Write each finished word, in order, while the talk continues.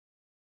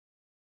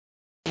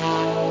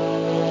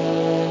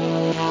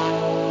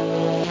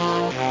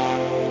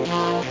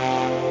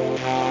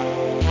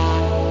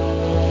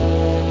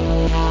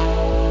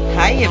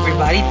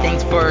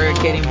for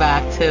getting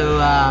back to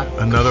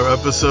another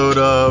episode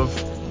of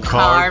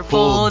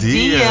Carpool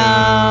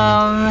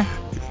DM.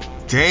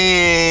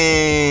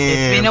 Damn.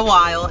 It's been a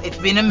while. It's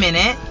been a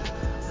minute.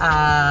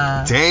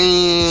 Damn.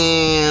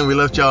 We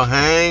left y'all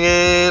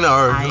hanging.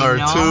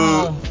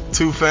 Our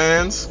two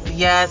fans.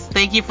 Yes.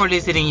 Thank you for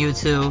listening, you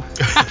two.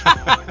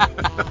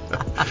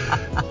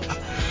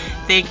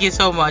 Thank you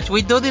so much.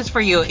 We do this for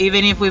you,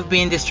 even if we've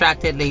been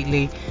distracted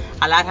lately.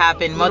 A lot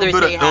happened. Mother's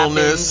Day happened.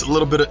 A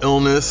little bit of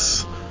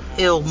illness.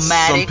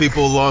 Illmatic. Some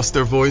people lost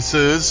their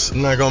voices.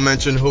 I'm not gonna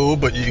mention who,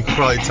 but you can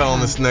probably tell on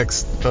this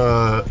next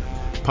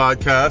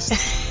podcast,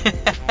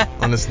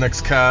 on this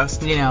next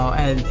cast. You know,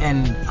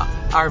 and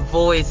our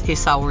voice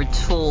is our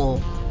tool.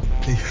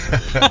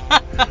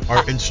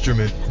 Our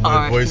instrument.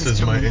 My voice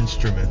is my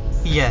instrument.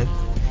 Yes.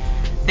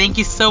 Thank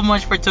you so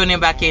much for tuning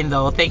back in,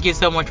 though. Thank you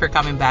so much for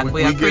coming back.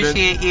 We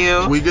appreciate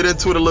you. We get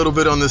into it a little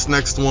bit on this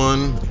next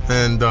one,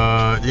 and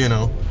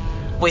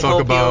we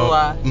talk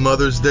about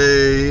Mother's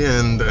Day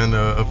and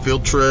a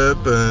field trip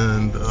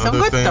and some other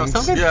good things.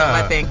 Some good stuff,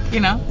 I think,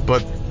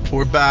 But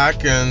we're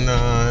back, and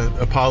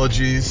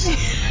apologies,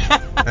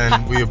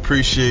 and we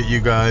appreciate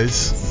you guys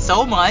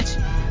so much.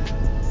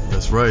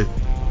 That's right.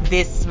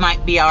 This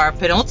might be our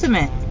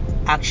penultimate,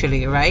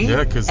 actually, right?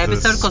 Yeah, because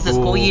the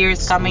school year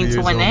is coming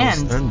to an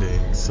end.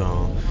 Ending,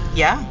 so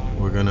yeah,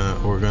 we're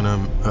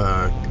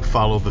gonna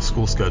follow the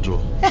school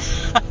schedule.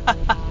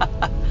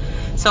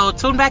 So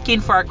tune back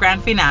in for our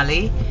grand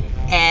finale,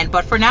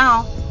 but for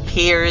now,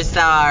 here's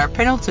our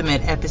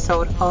penultimate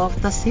episode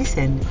of the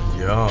season.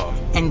 Yeah.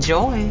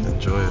 Enjoy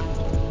it.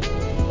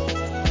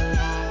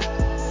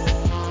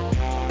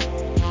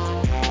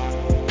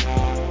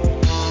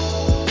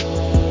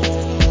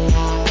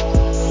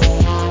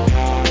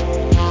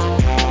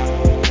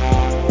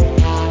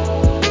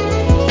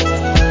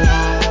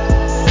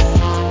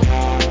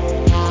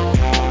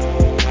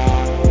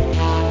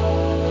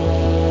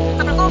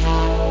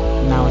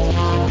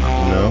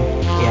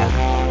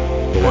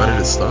 Why did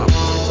it stop?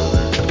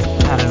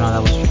 I don't know.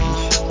 That was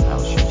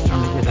strange. It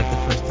only did like the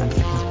first 10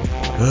 seconds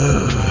before.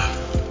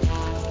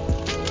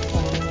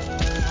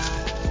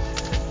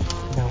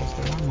 That was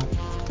the wrong one.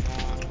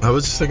 I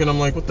was just thinking, I'm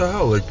like, what the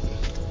hell? Like,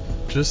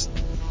 just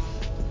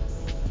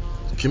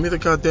give me the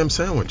goddamn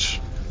sandwich.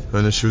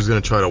 And then she was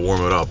gonna try to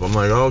warm it up. I'm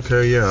like, oh,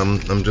 okay, yeah,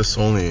 I'm just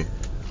only,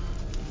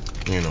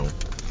 I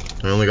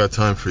only got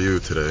time for you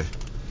today.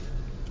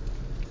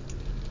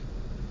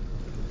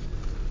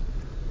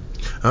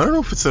 I don't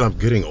know if it's that I'm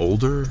getting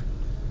older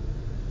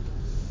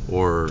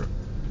or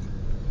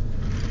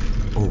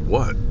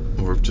what,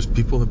 or if just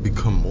people have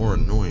become more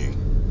annoying.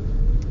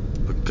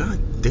 But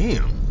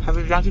goddamn. Have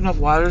you drank enough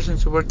water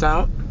since you worked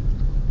out?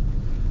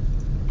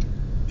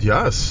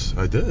 Yes,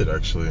 I did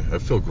actually. I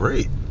feel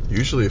great.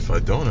 Usually if I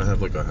don't, I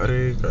have like a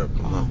headache.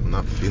 I'm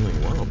not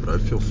feeling well, but I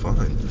feel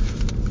fine.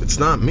 It's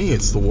not me,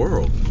 it's the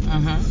world.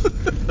 Mm-hmm.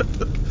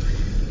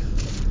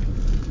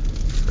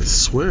 I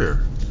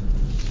swear.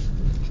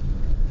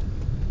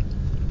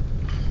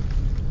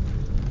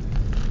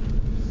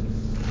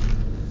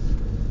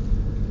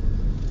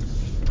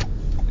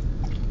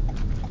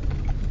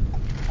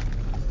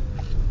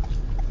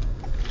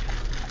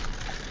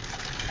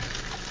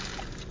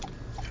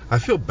 I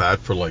feel bad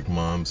for like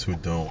moms who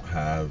don't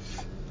have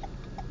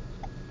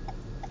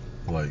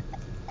like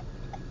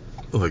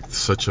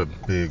such a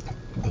big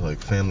like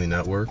family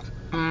network.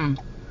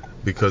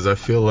 Because I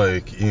feel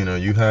like,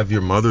 you have your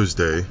Mother's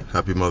Day.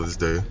 Happy Mother's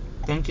Day.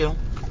 Thank you.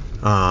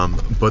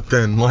 But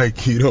then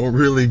like you don't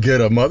really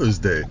get a Mother's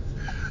Day.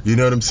 You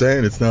know what I'm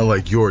saying? It's not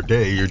like your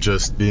day. You're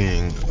just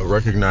being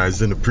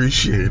recognized and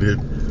appreciated.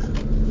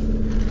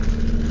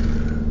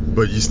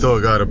 But you still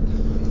gotta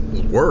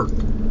work.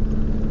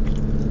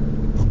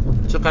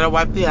 Still gotta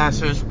wipe the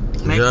asses,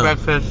 make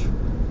breakfast.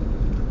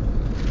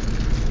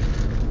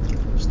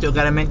 Still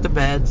gotta make the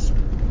beds.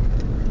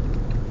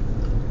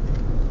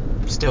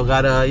 Still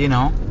gotta, Yep.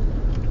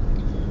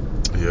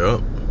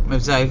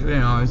 It's like,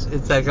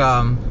 it's like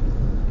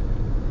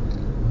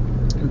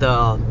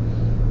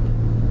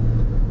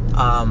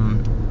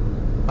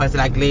it's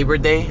like Labor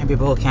Day and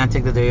people who can't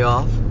take the day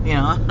off.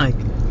 Like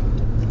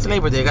it's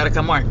Labor Day, you gotta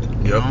come work.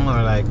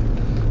 Or like,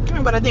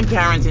 but I think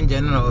parents in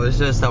general is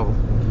just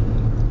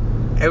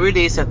every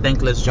day is a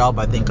thankless job.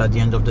 I think at the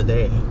end of the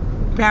day,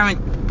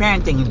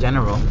 parenting in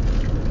general,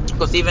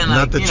 because even not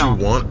like that you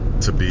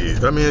want to be.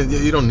 I mean,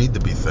 you don't need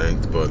to be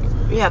thanked, but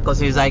yeah, because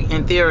he's like,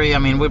 in theory, I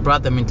mean, we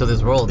brought them into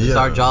this world. It's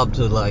our job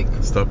to like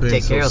stop being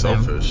take care of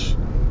selfish.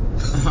 Them.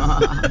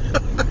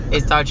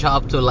 It's our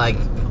job to like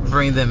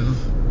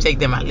take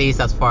them at least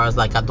as far as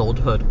like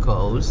adulthood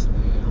goes.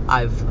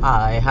 I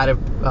had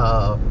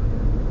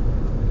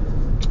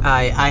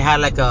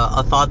like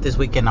a thought this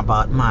weekend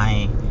about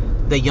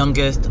the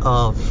youngest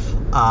of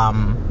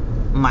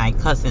my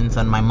cousins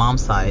on my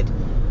mom's side,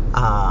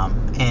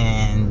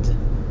 and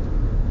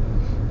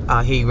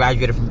he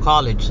graduated from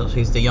college, so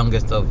he's the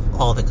youngest of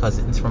all the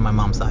cousins from my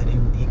mom's side,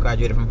 and he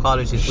graduated from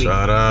college this week.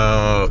 Shout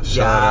out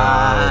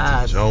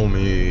to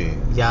Jomi.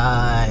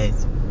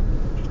 Yes.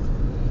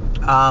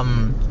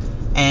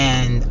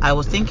 And I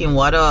was thinking,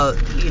 what an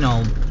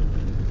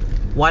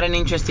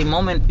interesting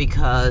moment,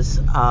 because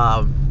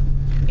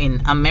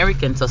in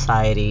American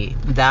society,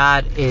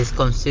 that is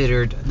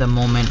considered the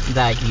moment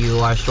that you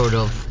are sort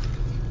of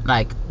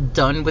like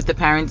done with the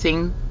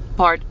parenting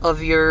part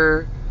of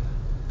your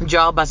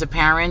job as a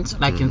parent.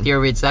 Like in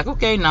theory, it's like,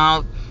 okay,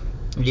 now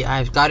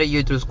I've guided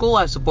you through school,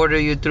 I've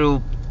supported you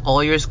through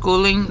all your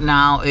schooling.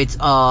 Now it's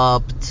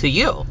up to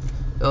you.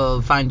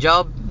 Find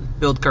job,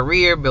 build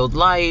career, build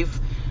life.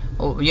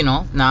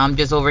 Now I'm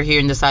just over here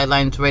in the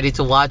sidelines ready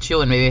to watch you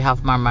and maybe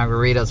have my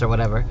margaritas or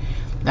whatever.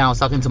 Then I was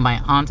talking to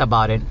my aunt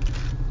about it.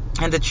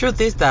 And the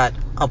truth is that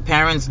a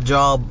parent's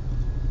job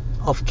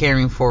of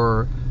caring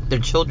for their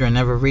children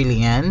never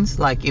really ends.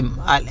 Like,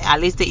 at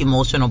least the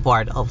emotional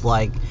part of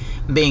like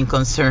being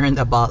concerned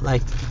about,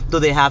 like, do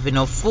they have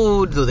enough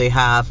food? Do they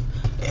have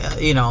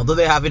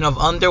enough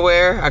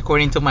underwear?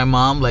 According to my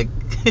mom, like,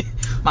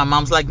 my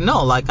mom's like,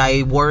 no, like,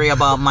 I worry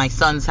about my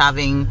sons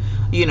having,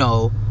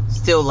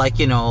 still, like,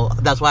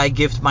 that's why I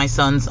gift my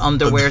sons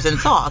underwears and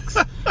socks,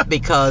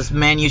 because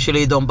men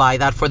usually don't buy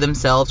that for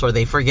themselves, or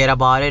they forget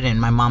about it.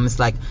 And my mom is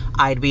like,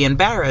 I'd be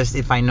embarrassed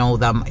if I knew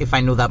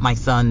that my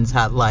sons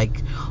had, like,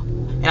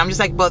 and I'm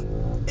just like, but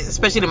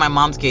especially in my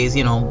mom's case,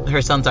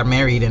 her sons are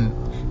married, and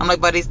I'm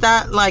like, but is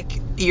that like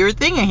your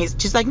thing? And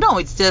she's like, no,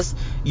 it's just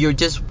you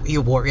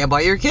worry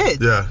about your kids.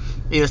 Yeah.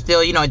 You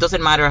still, it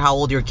doesn't matter how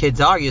old your kids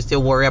are, you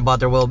still worry about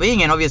their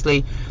well-being. And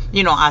obviously,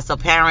 as a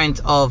parent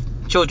of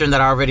children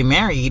that are already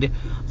married,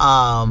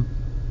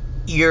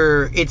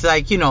 it's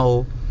like,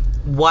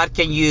 what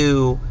can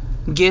you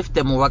give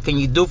them, or what can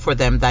you do for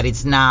them that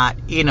it's not,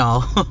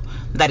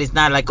 that it's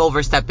not like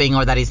overstepping,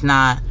 or that it's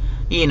not,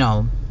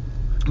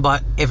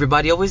 but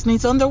everybody always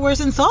needs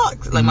underwears and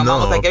socks. Like, my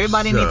mom was like,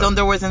 everybody needs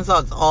underwears and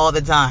socks all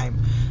the time.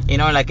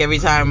 Like, every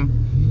time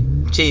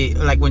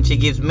when she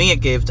gives me a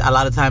gift, a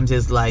lot of times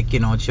it's like,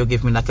 she'll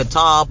give me like a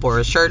top or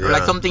a shirt, or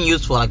like something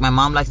useful. Like, my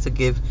mom likes to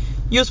give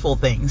useful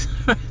things.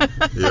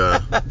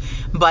 Yeah.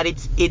 But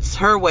it's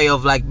her way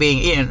of like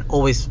being,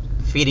 always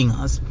feeding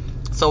us.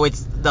 So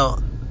it's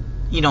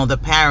the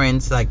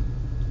parents, like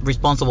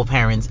responsible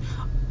parents,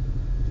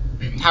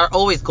 are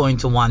always going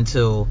to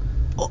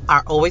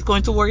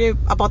worry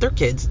about their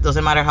kids,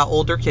 doesn't matter how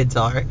old their kids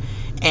are,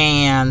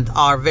 and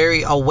are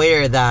very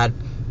aware that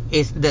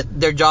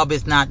their job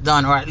is not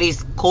done, or at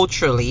least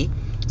culturally.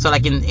 So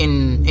like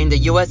in the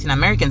US, in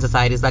American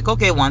society, it's like,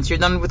 okay, once you're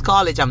done with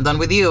college, I'm done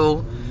with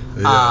you.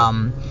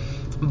 Yeah.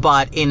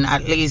 But in,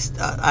 at least,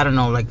 I don't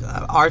know, like,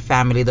 our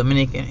family,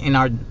 in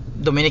our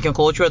Dominican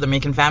culture,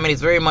 Dominican family,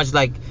 is very much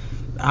like,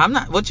 I'm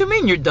not. What you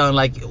mean you're done?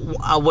 Like,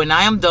 when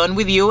I am done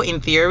with you,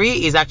 in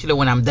theory, is actually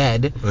when I'm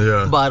dead.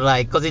 Yeah. But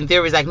like, because in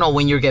theory, it's like, no,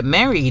 when you get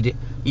married,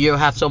 you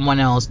have someone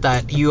else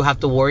that you have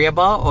to worry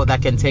about, or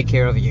that can take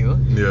care of you.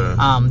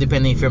 Yeah.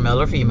 Depending if you're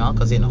male or female,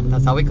 because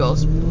that's how it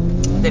goes.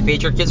 The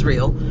patriarchy is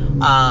real.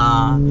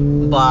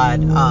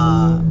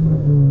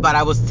 But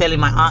I was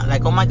telling my aunt,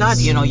 like, oh my God,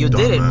 you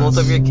did it. Both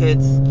of your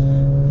kids.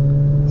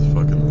 This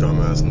fucking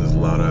dumbass in this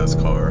loud ass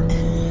car.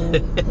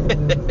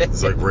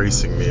 It's like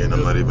racing me, and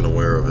I'm not even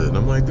aware of it. And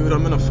I'm like, dude,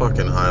 I'm in a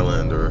fucking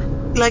Highlander.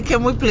 Like,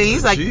 can we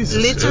please? Like, Jesus,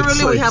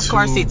 literally, like we have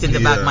car seats in the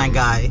back, my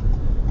guy.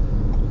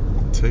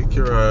 Take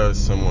your ass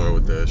somewhere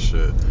with that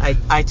shit.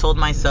 I told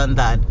my son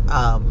that,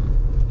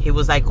 he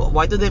was like,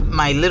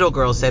 my little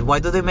girl said, why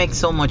do they make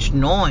so much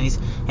noise?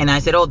 And I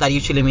said, oh, that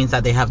usually means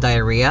that they have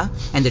diarrhea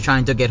and they're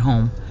trying to get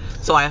home.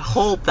 So I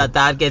hope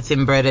that gets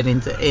embedded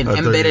into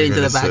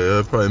the back.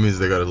 That probably means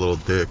they got a little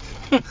dick.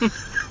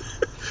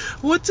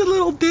 What's a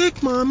little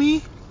dick,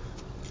 mommy?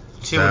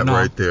 She would know.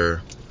 Right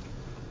there.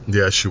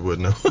 Yeah, she would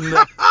know.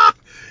 I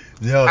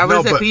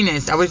would say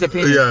penis.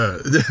 Yeah.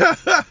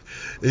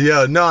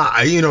 Yeah,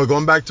 no,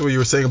 going back to what you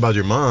were saying about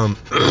your mom,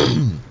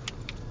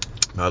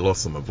 I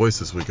lost some of my voice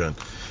this weekend.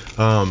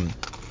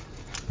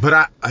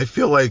 But I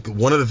feel like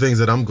one of the things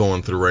that I'm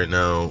going through right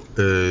now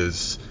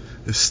is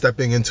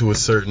stepping into a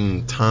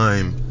certain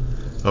time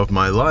of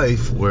my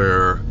life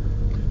where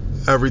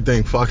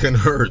everything fucking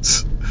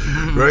hurts.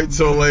 Right?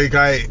 So like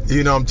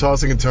I'm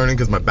tossing and turning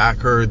because my back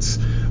hurts.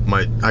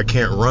 I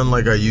can't run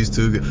like I used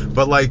to.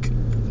 But like,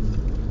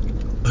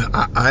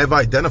 I've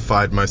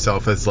identified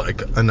myself as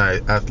like an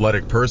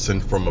athletic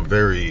person from a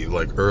very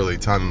like early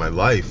time in my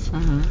life.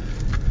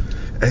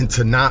 And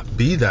to not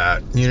be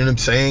that, you know what I'm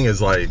saying,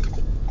 is like,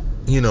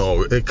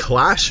 it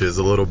clashes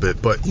a little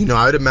bit. But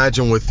I'd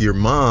imagine with your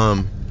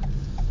mom,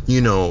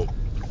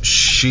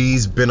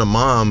 she's been a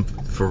mom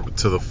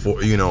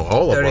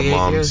all of our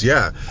moms. Years.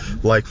 Yeah,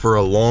 like for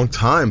a long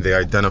time they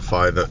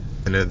identify that,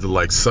 and then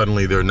like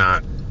suddenly they're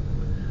not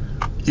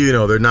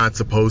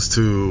supposed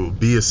to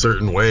be a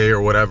certain way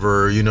or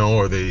whatever,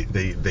 or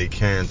they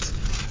can't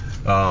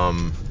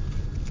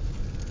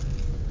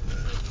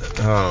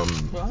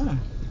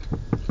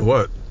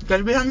what?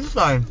 Gotta be on the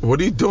side.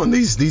 What are you doing?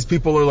 These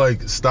people are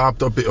like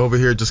stopped up over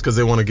here just because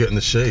they want to get in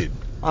the shade.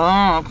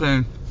 Oh,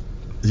 okay.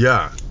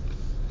 Yeah.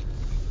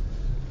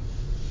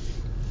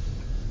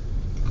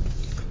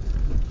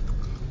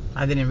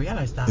 I didn't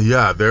realize that.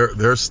 Yeah,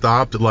 they're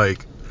stopped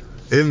like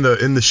in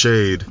the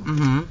shade.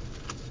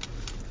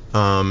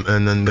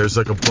 And then there's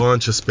like a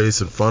bunch of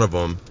space in front of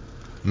them.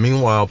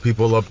 Meanwhile,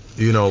 people up,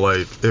 you know,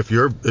 like if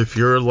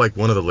you're like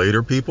one of the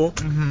later people,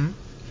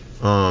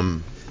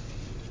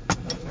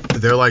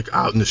 they're like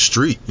out in the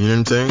street. You know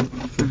what I'm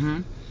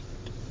saying?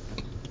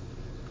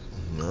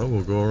 I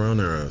will go around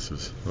their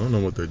asses. I don't know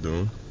what they're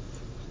doing.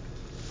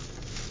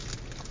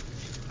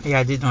 Yeah,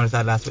 I did notice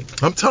that last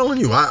week. I'm telling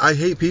you, I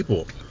hate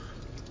people.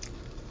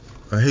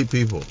 I hate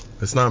people.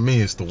 It's not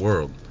me, it's the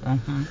world.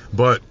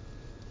 But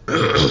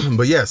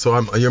yeah, so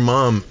your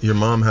mom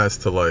has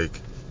to, like,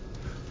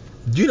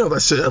 you know,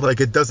 that shit,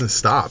 like, it doesn't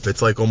stop.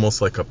 It's like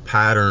almost like a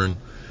pattern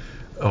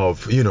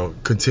of, you know,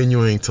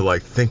 continuing to,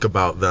 like, think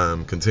about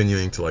them,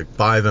 continuing to, like,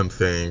 buy them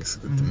things,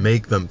 to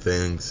make them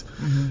things,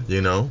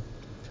 you know.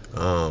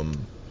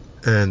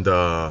 And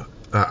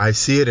I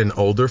see it in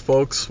older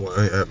folks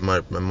at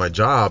my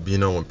job. You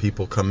know, when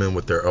people come in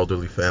with their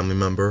elderly family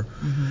member,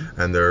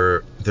 and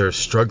they're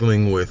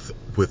struggling with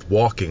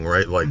walking,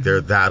 right? Like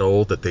they're that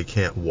old that they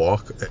can't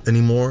walk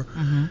anymore.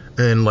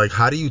 And like,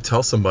 how do you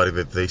tell somebody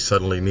that they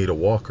suddenly need a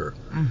walker,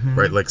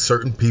 right? Like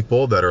certain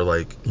people that are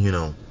like, you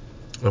know,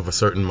 of a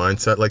certain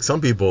mindset. Like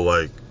some people,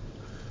 like,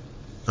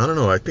 I don't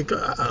know. I think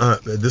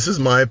this is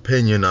my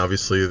opinion.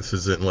 Obviously, this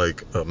isn't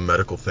like a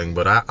medical thing,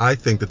 but I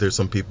think that there's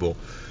some people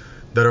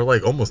that are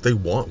like almost, they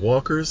want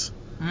walkers,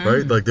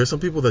 right? Like there's some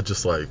people that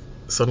just like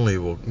suddenly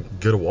will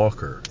get a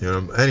walker, you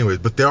know. Anyways,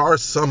 but there are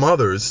some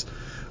others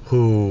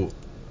who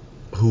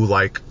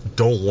like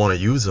don't want to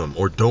use them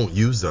or don't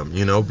use them,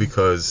 you know,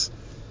 because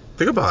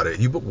think about it,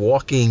 you've been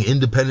walking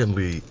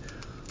independently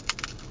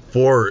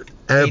forever,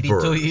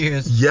 82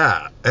 years.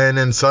 Yeah, and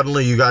then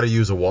suddenly you got to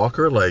use a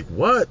walker, like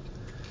what?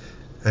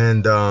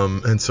 And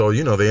so,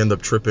 you know, they end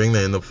up tripping,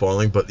 they end up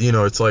falling, but you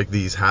know, it's like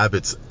these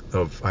habits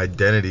of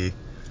identity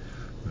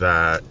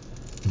that,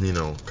 you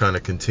know, kind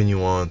of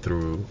continue on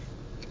through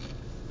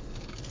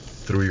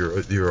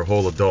your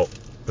whole adult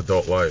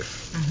life.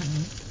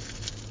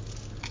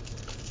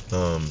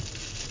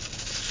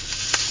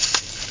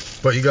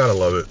 But you gotta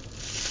love it.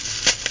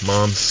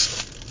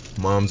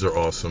 Moms are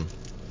awesome.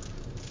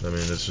 I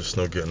mean, there's just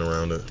no getting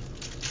around it.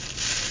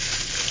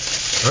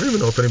 I don't even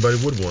know if anybody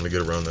would want to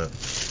get around that.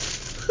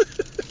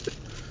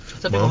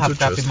 Some people have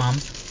crappy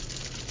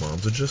moms.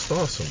 Moms are just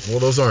awesome. Well,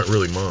 those aren't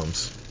really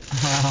moms. You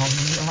know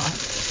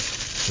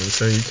what I'm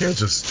saying? You can't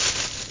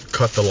just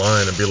cut the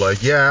line and be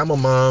like, yeah, I'm a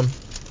mom.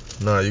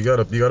 Nah, you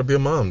gotta be a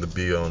mom to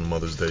be on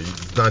Mother's Day.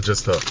 It's not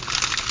just a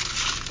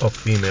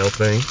female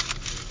thing.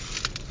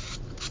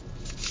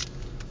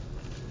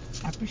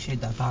 I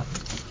appreciate that thought.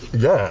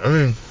 Yeah, I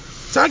mean,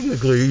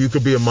 technically you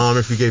could be a mom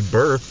if you gave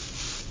birth,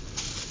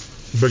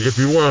 but if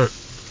you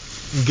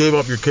gave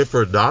up your kid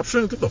for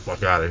adoption, get the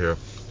fuck out of here.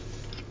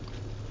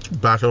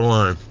 Back of the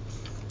line.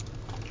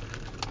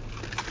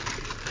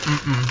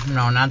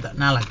 No, not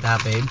like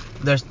that, babe.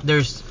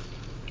 There's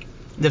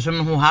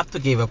women who have to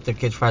give up their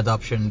kids for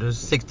adoption. There's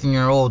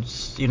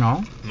 16-year-olds, you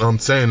know. I'm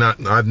saying that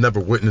I've never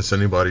witnessed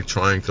anybody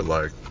trying to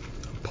like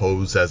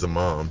pose as a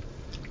mom.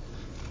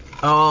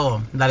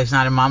 Oh, that is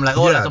not a mom. Like,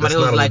 oh, yeah, like somebody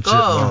who's like,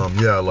 oh, mom.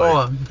 Yeah,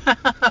 like,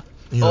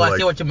 you know, I like,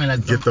 see what you mean.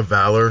 Like, get the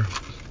valor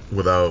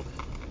without,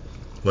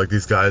 like,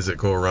 these guys that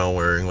go around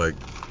wearing like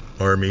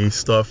army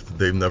stuff that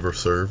they've never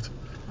served.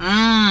 You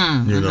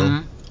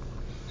know.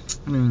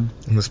 And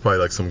it's probably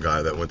like some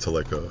guy that went to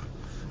like a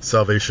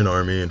Salvation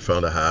Army and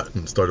found a hat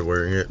and started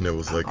wearing it, and it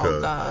was like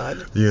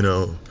God. You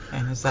know,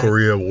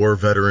 Korea War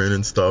veteran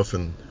and stuff,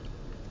 and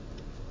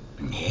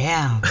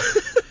yeah.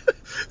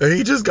 and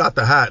he just got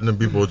the hat, and then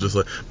people were just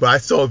like, but I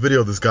saw a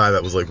video of this guy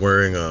that was like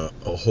wearing a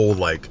whole,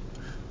 like,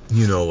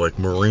 you know, like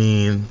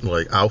Marine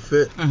like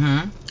outfit,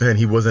 and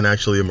he wasn't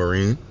actually a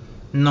Marine.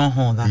 No,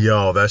 hold on.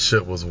 Yo, that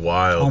shit was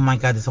wild. Oh my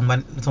God, did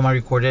somebody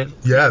record it?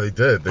 Yeah, they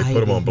did. They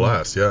put him on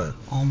blast. Yeah.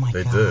 Oh my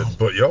God. They did.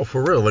 But yo,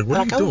 for real, like, what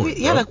are you doing?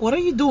 Yeah, like, what are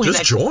you doing? Just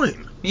like,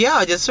 join.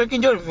 Yeah, just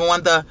freaking join if you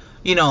want the,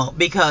 you know,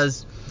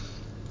 because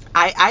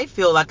I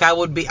feel like I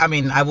would be. I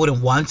mean, I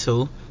wouldn't want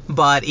to,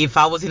 but if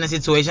I was in a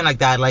situation like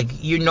that,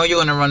 like, you know, you're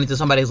gonna run into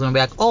somebody who's gonna be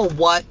like, oh,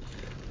 what?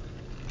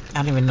 I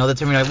don't even know the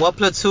term. Like, what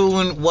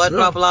platoon? What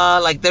blah blah?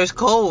 Like, there's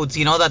codes,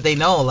 you know, that they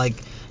know. Like,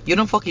 you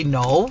don't fucking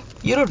know.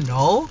 You don't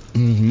know.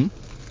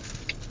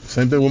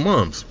 Same thing with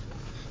moms.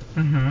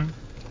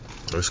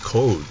 There's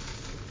code.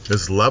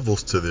 There's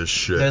levels to this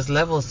shit. There's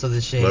levels to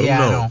this shit. Let yeah,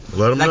 them know. I know.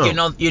 Let them like,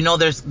 know. You know,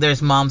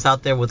 there's moms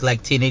out there with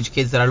like teenage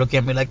kids that are looking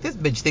at me like, this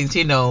bitch thinks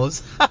she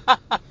knows.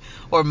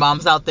 Or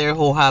moms out there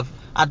who have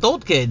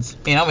adult kids.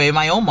 You know, maybe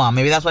my own mom.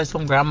 Maybe that's why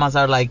some grandmas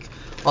are like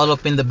all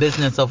up in the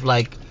business of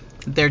like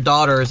their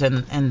daughters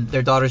and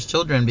their daughters'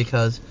 children,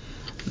 because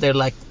they're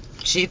like,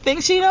 she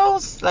thinks she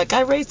knows. Like,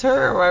 I raised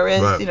her, or I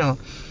raised, you know.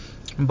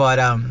 But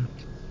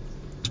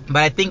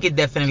I think it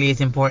definitely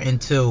is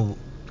important to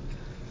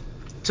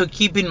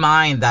keep in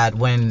mind that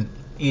when,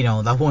 you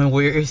know, that when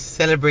we're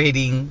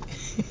celebrating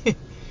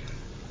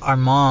our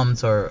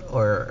moms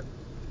or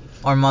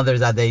mothers,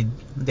 that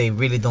they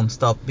really don't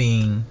stop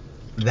being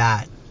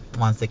that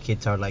once the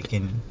kids are like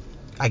in,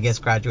 I guess,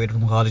 graduated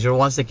from college, or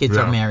once the kids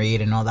are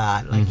married and all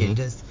that. Like, it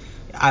just,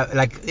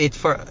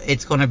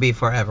 it's gonna be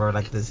forever,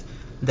 like this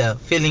the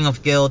feeling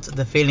of guilt,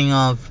 the feeling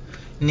of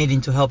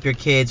needing to help your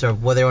kids, or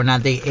whether or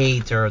not they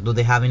ate, or do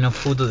they have enough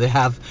food, do they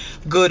have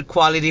good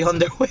quality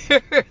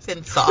underwear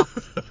and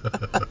socks.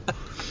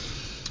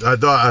 I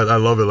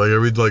love it. Like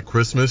every like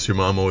Christmas, your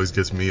mom always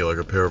gets me like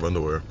a pair of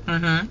underwear.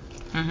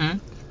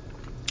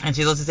 And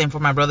she does the same for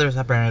my brothers,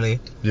 apparently.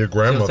 Your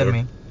grandmother.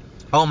 Me.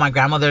 Oh, my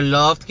grandmother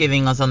loved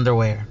giving us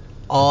underwear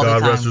all the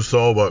time. God rest her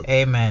soul, but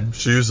amen.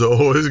 She used to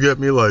always get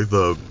me like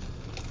the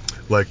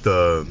what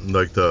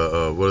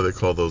do they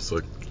call those,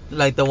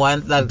 like the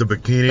one, like the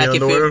bikini like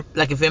underwear?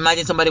 If you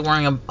imagine somebody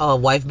wearing a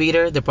wife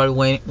beater, they're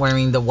probably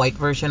wearing the white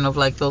version of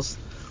like those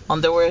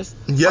underwears.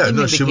 Yeah,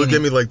 no, she would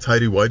give me like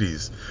tighty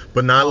whities,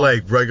 but not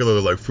like regular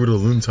like Fruit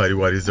of the Loom tighty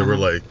whities. They were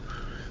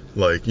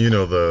like you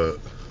know the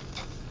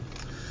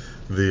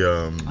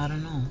I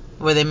don't know,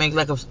 where they make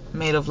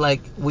made of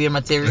like weird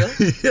material.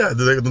 Yeah,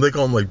 do they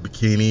call them like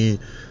bikini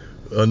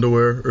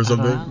underwear or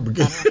something? I don't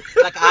know.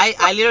 Like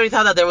I literally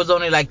thought that there was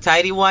only like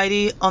tighty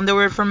whitey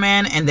underwear for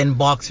men and then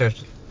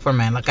boxers for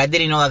men. Like I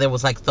didn't know that there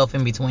was like stuff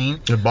in between.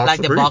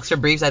 Like the boxer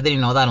briefs, I didn't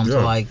know that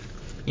until like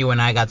you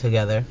and I got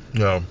together.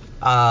 Yeah.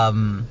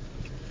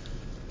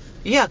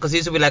 Yeah, because it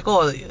used to be like,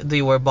 oh, do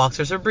you wear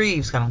boxers or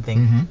briefs, kind of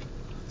thing.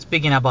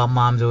 Speaking about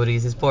mom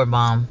duties, this poor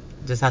mom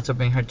just had to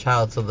bring her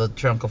child to the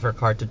trunk of her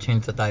car to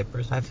change the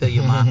diapers. I feel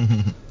you, ma.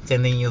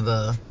 Sending you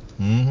the.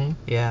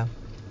 Yeah.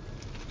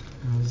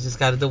 You just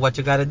gotta do what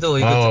you gotta do.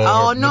 You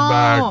oh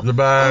no! The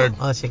bag.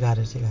 Oh, she got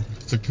it.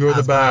 Secure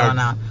the bag.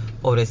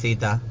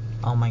 Pobrecita.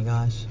 Oh my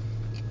gosh.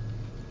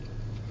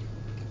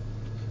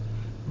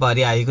 But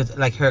yeah, you could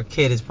like her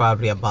kid is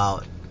probably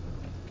about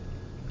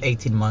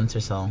 18 months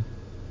or so,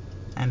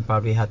 and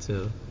probably had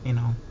to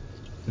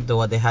do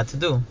what they had to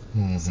do.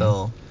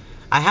 So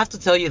I have to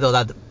tell you though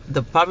that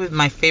the probably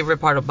my favorite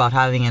part about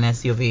having an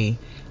SUV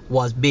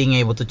was being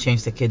able to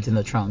change the kids in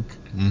the trunk.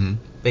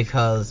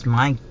 Because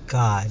my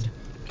God,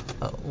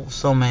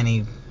 so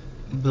many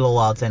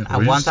blowouts, and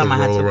at one time I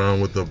had to roll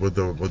around with the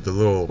little toilet,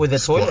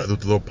 with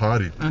the little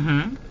potty.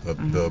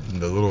 The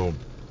little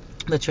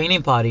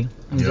training potty,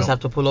 and you just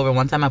have to pull over.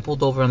 One time I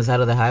pulled over on the side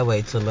of the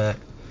highway to let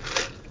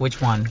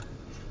which one,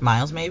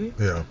 Miles maybe.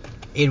 Yeah.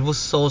 It was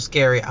so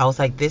scary. I was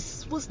like,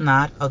 this was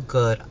not a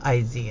good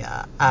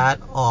idea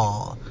at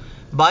all.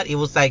 But it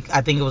was like,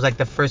 I think it was like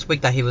the first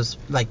week that he was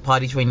like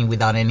potty training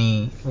without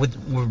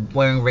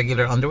wearing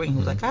regular underwear. He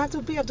was like, I have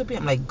to pee.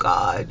 I'm like,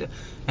 God.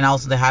 And I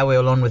was on the highway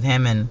alone with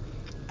him, and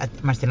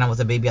Martina was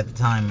a baby at the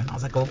time. And I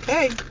was like,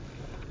 okay.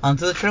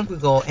 Onto the trunk we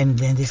go, and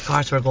then these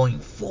cars were going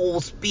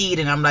full speed,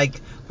 and I'm like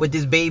with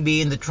this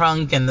baby in the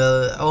trunk, and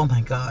oh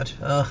my God.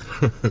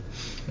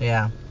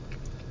 Yeah.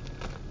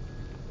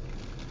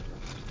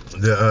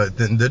 Yeah,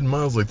 didn't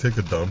Miles like take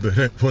a dump in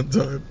it one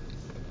time?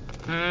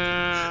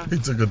 He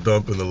took a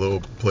dump in the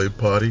little play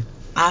potty.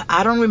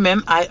 I don't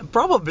remember.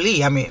 Probably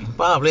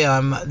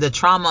the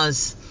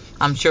traumas.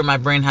 I'm sure my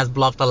brain has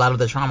blocked a lot of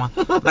the trauma.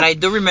 But I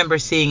do remember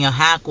seeing a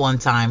hack one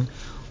time,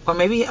 or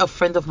maybe a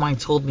friend of mine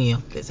told me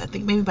of this. I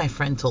think maybe my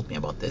friend told me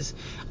about this.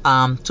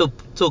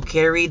 To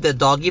carry the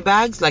doggy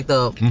bags, like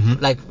the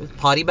like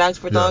potty bags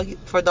for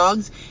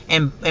dogs,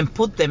 and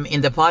put them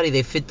in the potty.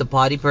 They fit the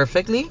potty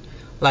perfectly,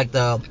 like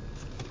the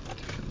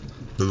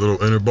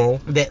little inner bowl.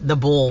 The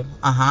bowl.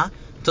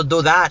 To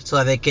do that so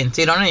that they can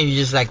sit on it, and you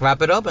just like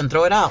wrap it up and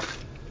throw it out.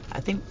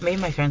 I think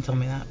maybe my friend told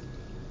me that.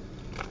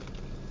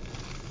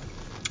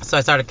 So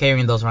I started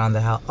carrying those around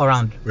the house,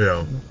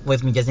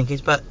 with me just in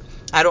case. But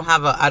I don't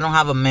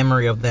have a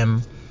memory of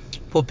them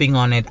pooping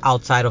on it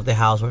outside of the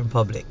house or in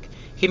public.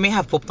 He may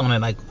have pooped on it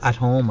like at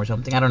home or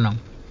something. I don't know.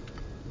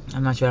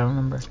 I'm not sure. I don't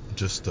remember.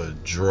 Just a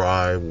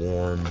dry,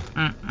 warm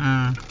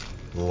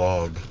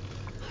log.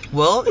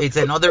 Well, it's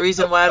another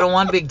reason why I don't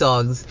want big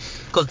dogs,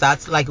 because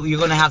that's like you're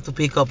gonna have to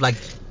pick up like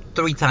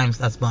 3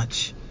 times as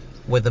much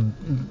with a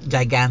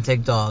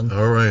gigantic dog.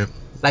 All right.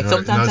 Like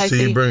sometimes I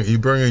see you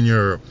bring in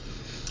your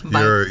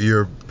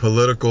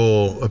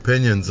political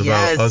opinions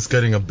about us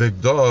getting a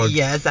big dog.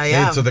 Yes, I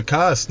am. Into the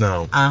cast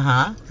now.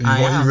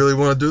 You really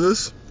want to do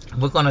this?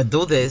 We're gonna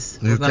do this.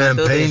 You're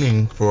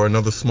campaigning for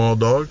another small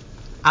dog?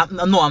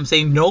 No, I'm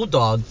saying no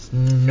dogs.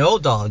 No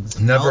dogs.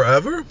 Never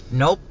ever?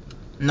 Nope.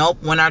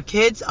 When our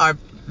kids are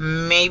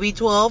maybe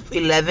 12,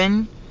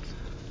 11,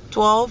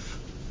 12,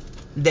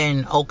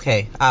 then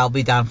okay, I'll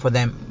be down for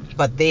them.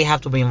 But they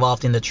have to be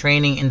involved in the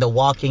training, in the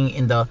walking,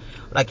 in the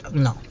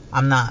no,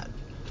 I'm not.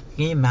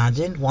 Can you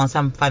imagine once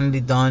I'm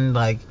finally done,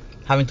 like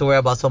having to worry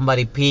about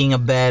somebody peeing a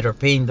bed or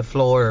peeing the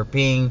floor or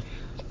peeing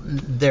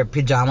their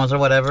pajamas or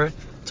whatever,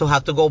 to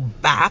have to go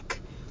back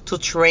to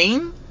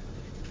train?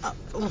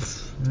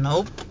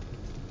 Nope.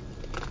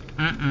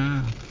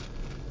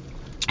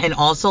 And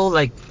also,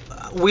 like,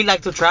 we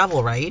like to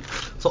travel, right?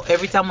 So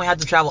every time we had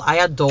to travel, I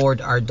adored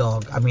our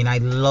dog. I mean, I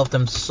loved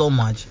him so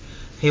much.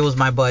 He was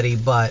my buddy.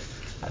 But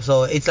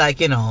so it's like,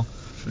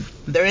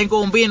 there ain't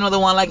gonna be another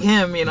one like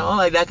him,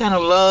 like that kind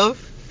of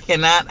love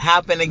cannot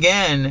happen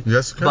again.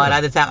 Yes, it can. But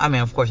at the time, I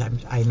mean, of course,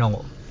 I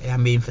know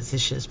I'm being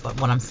facetious,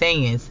 but what I'm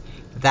saying is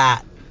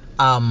that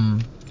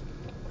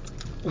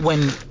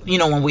when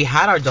we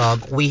had our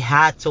dog, we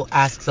had to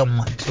ask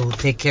someone to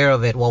take care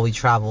of it while we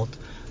traveled.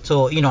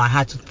 So, I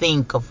had to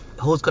think of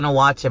who's going to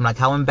watch him. Like,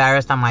 how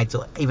embarrassed am I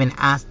to even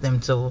ask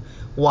them to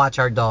watch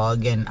our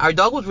dog? And our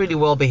dog was really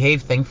well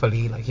behaved,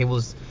 thankfully. Like, he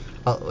was,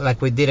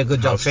 like, we did a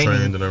good job House training.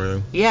 trained and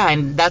everything. Yeah,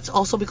 and that's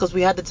also because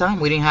we had the time.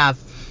 We didn't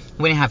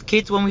have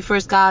kids when we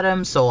first got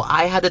him, so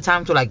I had the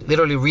time to, like,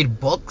 literally read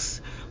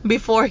books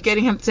before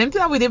getting him. Same thing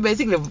that we did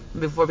basically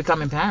before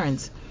becoming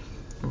parents.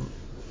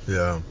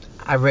 Yeah.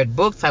 I read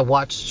books, I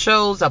watched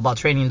shows about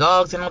training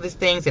dogs and all these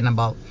things, and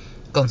about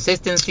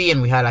consistency,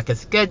 and we had like a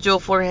schedule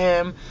for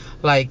him.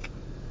 Like,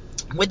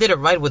 we did it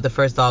right with the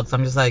first dog, so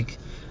I'm just like,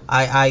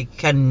 I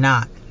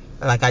cannot,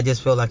 like, I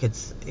just feel like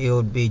it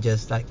would be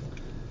just like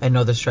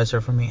another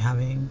stressor for me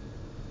having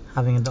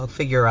a dog.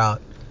 Figure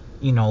out,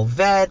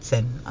 vets,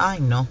 and I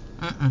know,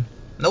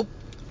 nope.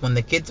 When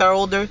the kids are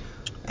older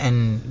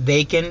and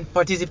they can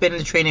participate in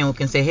the training, we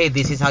can say, hey,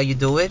 this is how you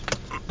do it.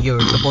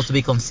 You're supposed to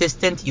be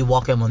consistent. You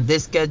walk them on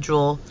this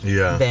schedule.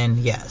 Yeah. Then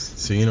yes.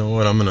 So you know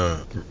what? I'm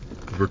gonna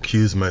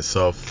recuse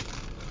myself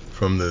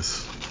from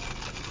this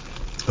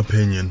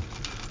opinion.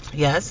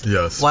 Yes.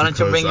 Yes. Why don't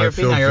you bring your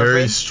opinion? I feel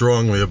very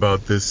strongly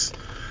about this,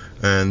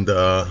 and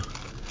how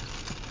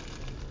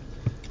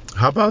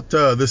about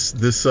this?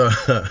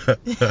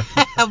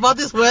 About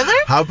this weather?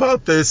 How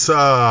about this?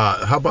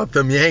 How about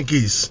them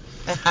Yankees?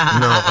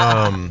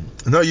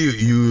 No,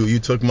 you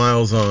took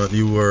Miles on.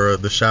 You were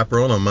the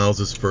chaperone on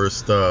Miles's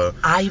first.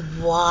 I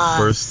was.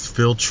 First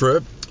field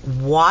trip.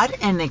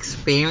 What an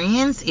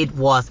experience it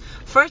was.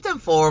 First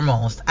and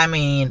foremost, I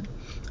mean,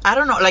 I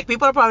don't know. Like,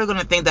 people are probably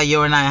gonna think that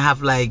you and I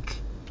have, like,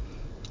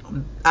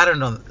 I don't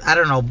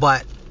know,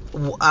 but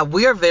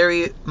we are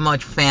very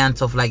much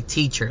fans of, like,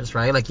 teachers,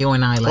 right? Like, you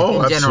and I,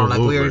 like, in general, like,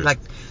 we're like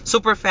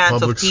super fans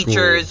Public of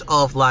teachers,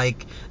 school. of,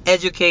 like,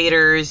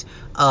 educators,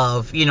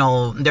 of,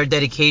 their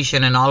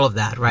dedication and all of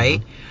that,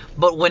 right? Mm-hmm.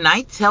 But when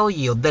I tell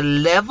you the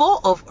level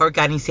of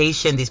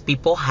organization these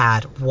people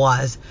had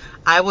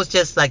I was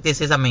just like, this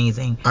is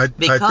amazing. I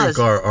think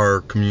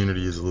our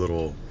community is a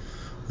little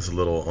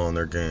on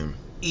their game.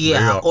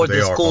 Yeah, or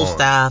the school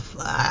staff.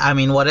 I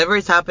mean, whatever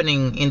is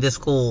happening in the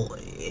school,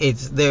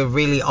 they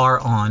really are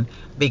on,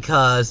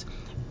 because,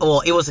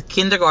 well, it was a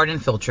kindergarten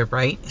field trip,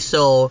 right?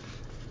 So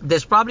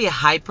there's probably a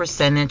high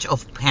percentage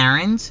of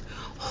parents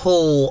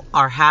who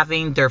are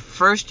having their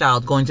first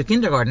child going to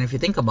kindergarten, if you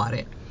think about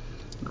it.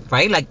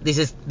 Right? Like, this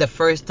is the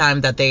first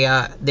time that they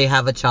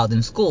have a child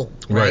in school,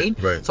 right?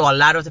 Right. So a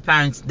lot of the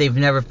parents, they've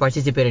never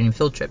participated in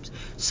field trips.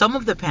 Some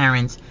of the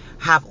parents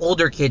have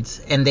older kids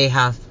and they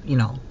have,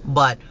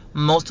 but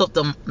most of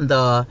them,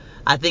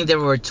 I think there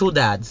were 2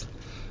 dads.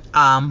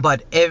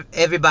 But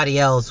everybody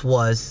else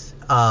was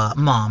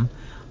mom.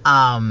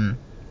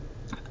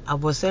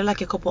 Was there like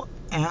a couple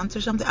aunts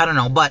or something? I don't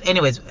know. But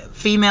anyways,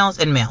 females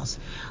and males.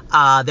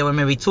 There were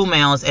maybe 2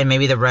 males and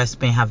maybe the rest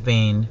may have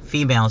been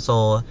females.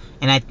 So,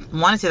 and I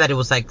want to say that it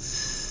was like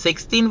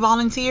 16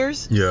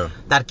 volunteers. Yeah.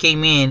 That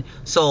came in.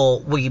 So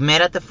we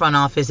met at the front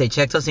office. They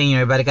checked us in.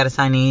 Everybody got to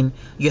sign in.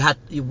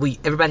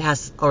 Everybody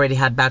has already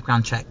had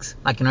background checks.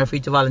 Like, in order for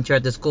you to volunteer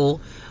at the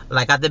school,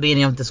 like at the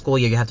beginning of the school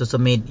year, you have to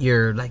submit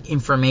your, like,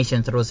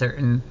 information through a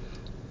certain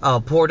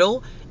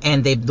portal,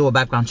 and they do a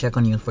background check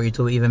on you for you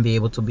to even be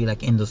able to be,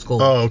 like, in the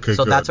school. Oh, okay.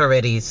 So good. that's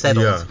already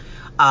settled.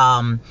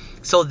 Yeah.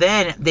 So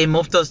then they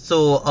moved us to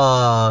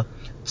a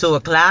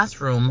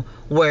classroom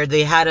where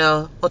they had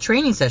a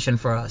training session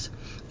for us,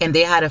 and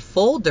they had a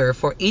folder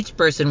for each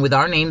person with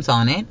our names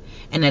on it,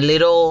 and a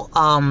little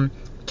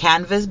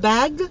canvas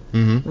bag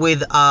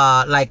with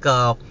like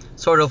a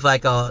sort of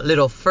like a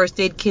little first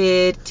aid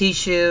kit,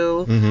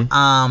 tissue.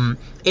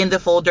 In the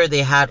folder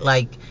they had,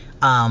 like,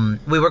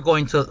 we were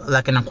going to,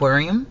 like, an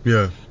aquarium.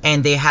 Yeah.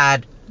 And they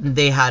had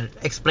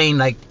explained,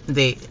 like,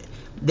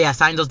 they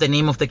assigned us the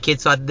name of the kid,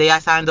 so they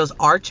assigned us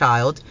our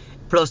child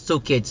plus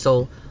 2 kids,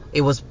 so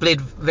it was split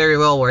very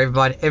well, where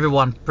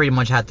everyone pretty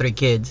much had 3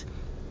 kids.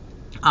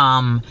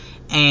 And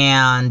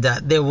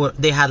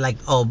they had, like,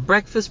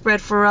 breakfast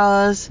spread for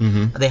us.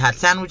 They had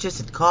sandwiches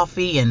and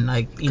coffee and,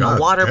 like,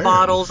 water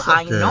bottles.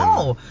 I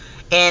know.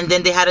 And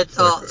then they had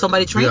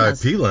somebody train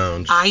us. VIP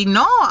lounge. I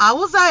know. I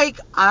was like,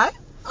 I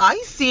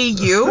see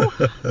you.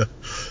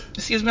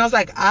 Excuse me. I was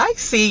like, I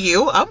see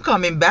you. I'm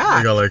coming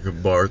back. They got, like, a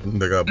bar.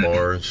 They got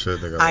bar and shit.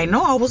 They got, I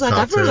know. I was like,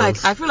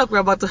 cocktails. I feel like we're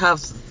about to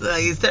have,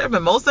 is there a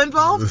mimosa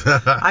involved?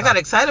 I got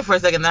excited for a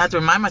second. Then I had to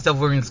remind myself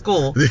we're in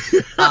school.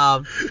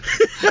 Yeah.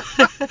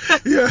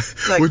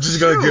 Like, we're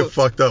just gonna get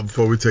fucked up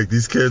before we take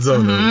these kids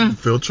on a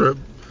field trip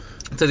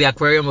to the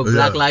aquarium with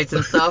black lights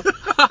and stuff.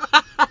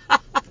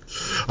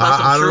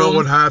 I don't know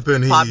what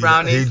happened.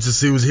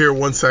 He was here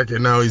 1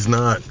 second. Now he's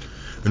not.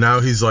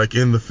 Now he's, like,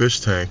 in the fish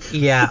tank.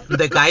 Yeah,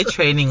 the guy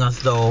training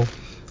us, though,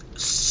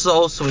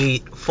 so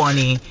sweet,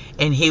 funny,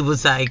 and he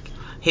was like,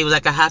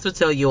 I have to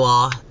tell you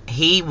all,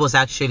 he was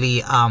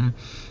actually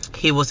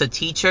he was a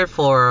teacher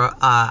for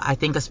I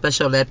think a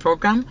special ed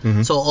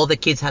program. So all the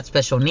kids had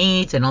special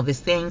needs and all these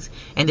things,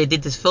 and they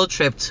did this field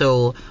trip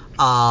to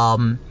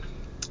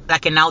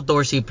like an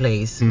outdoorsy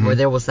place where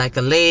there was, like,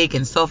 a lake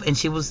and stuff, and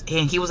he was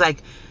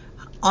like,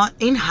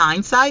 In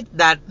hindsight,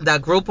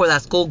 that group or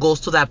that school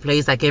goes to that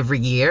place like every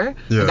year.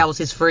 Yeah. And that was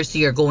his first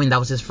year going. That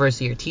was his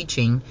first year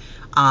teaching.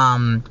 He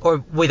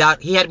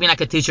had been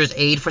like a teacher's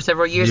aide for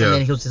several years, Yeah. and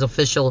then he was his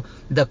official,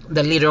 the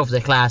leader of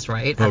the class,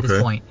 right, at this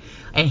Okay. point.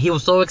 And he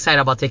was so excited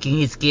about taking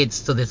his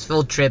kids to this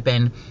field trip,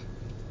 and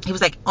he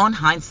was like, on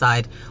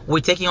hindsight, we're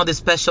taking all these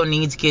special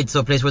needs kids to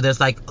a place where there's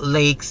like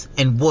lakes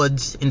and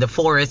woods in the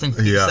forest, and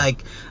he's Yeah.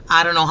 like,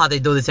 I don't know how they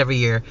do this every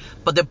year.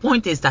 But the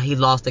point is that he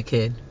lost a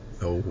kid.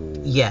 Oh.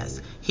 Yes,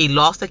 he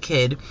lost a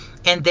kid,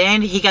 and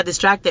then he got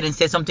distracted and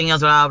said something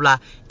else, blah blah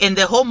blah. And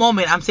the whole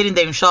moment, I'm sitting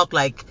there in shock,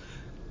 like,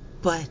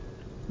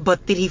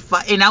 but did he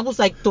fight? And I was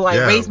like, do I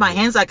Yeah. raise my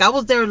hands? Like, I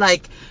was there,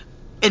 like,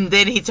 and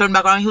then he turned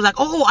back around. And he was like,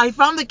 oh, I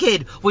found the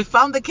kid. We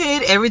found the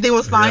kid. Everything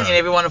was fine, Yeah. and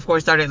everyone, of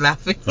course, started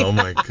laughing. Oh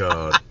my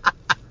God.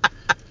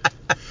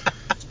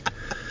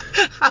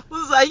 I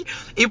was like,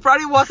 it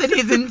probably wasn't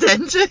his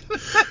intention.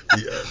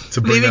 Yeah,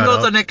 to bring Leaving that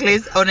us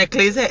up. on a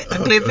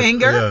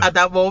cliffhanger Yeah. at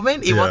that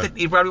moment. Yeah.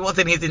 It probably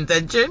wasn't his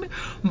intention,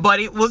 but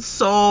it was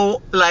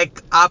so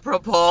like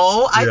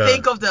apropos. I Yeah.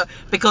 think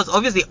because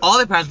obviously all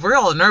the parents, we're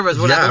all nervous.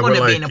 We're like, we're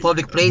going to be in a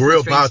public place We're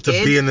with strange about to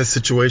kids. be in this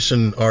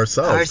situation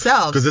ourselves.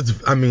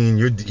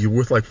 Because you're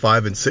with like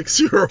 5 and 6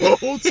 year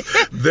olds.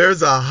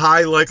 There's a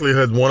high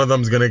likelihood one of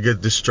them's gonna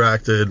get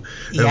distracted and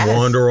Yes.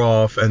 wander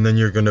off, and then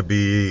you're gonna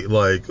be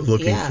like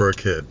looking Yeah. for a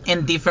kid.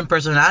 And different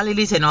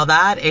personalities and all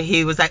that. And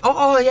he was like,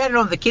 oh yeah,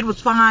 no, the kid was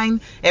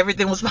fine.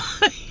 Everything was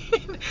fine.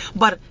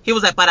 But he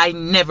was like, but I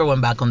never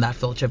went back on that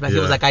field trip. Like, he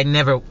was Yeah. like, I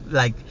never,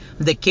 like,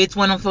 the kids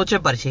went on field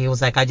trip, but he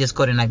was like, I just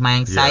couldn't, like, my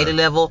anxiety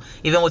level,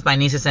 even with my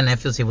nieces and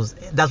nephews,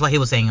 that's what he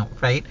was saying,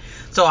 right?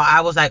 So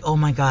I was like, oh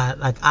my God,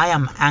 like, I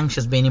am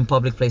anxious being in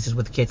public places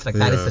with kids. Like,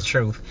 that is Yeah. the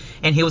truth.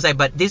 And he was like,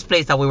 but this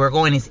place that we were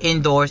going is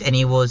indoors, and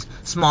it was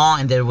small,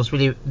 and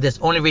there's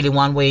only really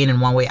one way in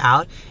and one way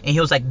out. And he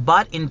was like,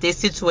 but in this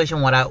situation,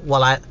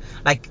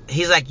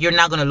 he's like, you're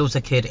not gonna lose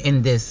a kid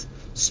in this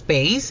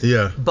space.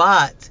 Yeah.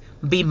 But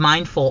be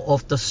mindful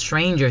of the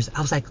strangers.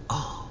 I was like,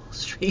 oh,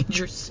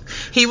 strangers.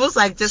 He was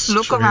like, just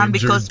look around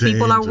because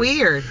people are danger.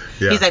 weird.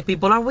 Yeah. He's like,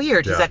 people are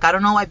weird. He's Yeah. like, I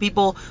don't know why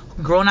people,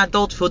 grown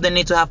adults, feel the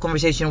need to have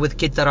conversation with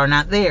kids that are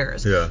not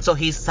theirs. Yeah. So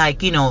he's like,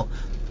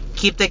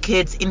 keep the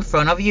kids in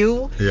front of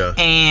you. Yeah.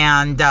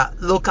 And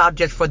look out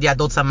just for the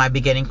adults that might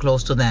be getting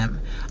close to them.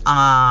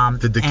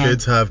 Did the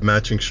kids have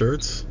matching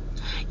shirts?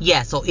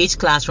 Yeah, so each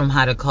classroom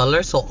had a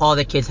color, so all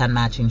the kids had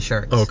matching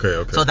shirts.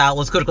 Okay. So that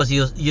was good because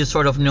you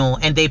sort of knew,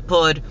 and they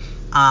put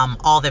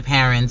all the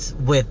parents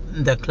with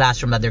the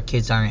classroom that their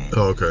kids are in.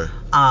 Oh, okay.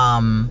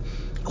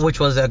 Which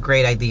was a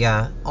great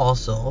idea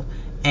also.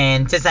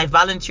 And since I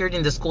volunteered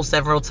in the school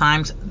several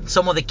times,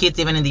 some of the kids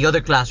even in the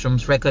other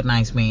classrooms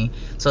recognized me.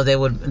 So they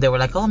were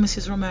like, oh,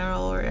 Mrs.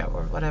 Romero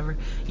or whatever,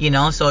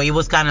 So it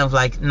was kind of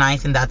like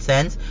nice in that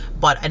sense.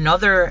 But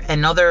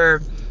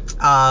another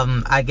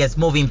I guess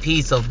moving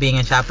piece of being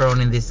a chaperone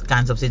in this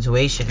kinds of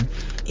situation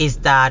is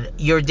that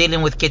you're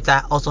dealing with kids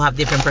that also have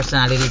different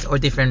personalities or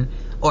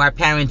are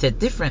parented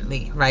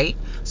differently, right?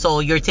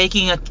 So you're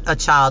taking a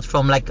child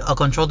from like a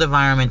controlled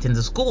environment in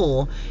the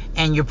school,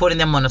 and you're putting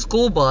them on a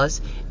school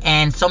bus,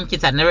 and some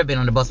kids had never been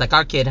on the bus. Like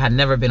our kid had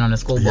never been on a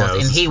school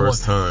bus, and he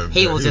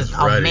was just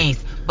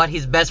amazed. But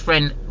his best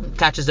friend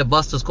catches the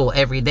bus to school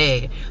every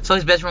day, so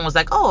his best friend was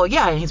like, oh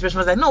yeah, and his best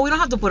friend was like, no, we don't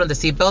have to put on the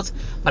seatbelts.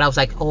 But I was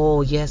like,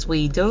 oh yes,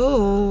 we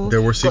do.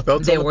 There were seatbelts on the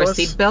bus? There were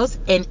seatbelts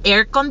and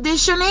air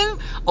conditioning.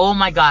 Oh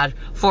my God,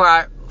 for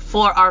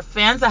our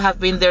fans that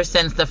have been there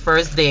since the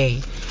first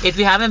day, if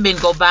you haven't been,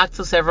 go back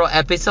to several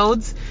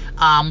episodes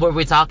where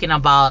we're talking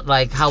about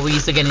like how we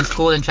used to get in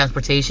school and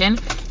transportation.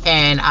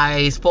 And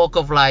I spoke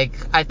of like,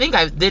 I think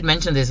I did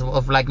mention this,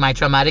 of like my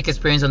traumatic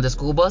experience on the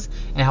school bus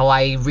and how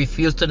I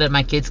refused to let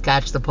my kids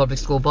catch the public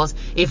school bus.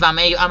 If I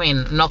may,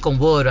 knock on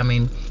wood,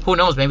 who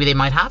knows, maybe they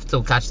might have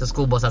to catch the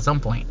school bus at some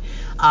point.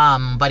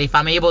 But if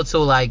I'm able to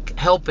like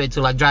help it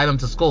to like drive them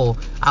to school,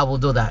 I will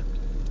do that.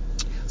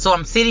 So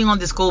I'm sitting on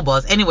the school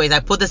bus. Anyways, I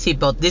put the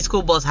seatbelt. This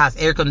school bus has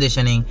air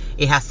conditioning.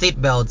 It has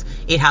seatbelts.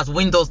 It has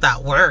windows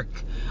that work.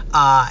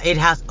 It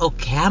has a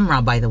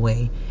camera, by the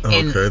way.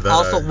 And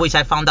also, which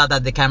I found out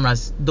that the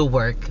cameras do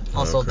work.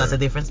 Also, that's a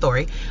different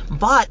story.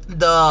 But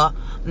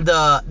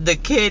the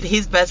kid,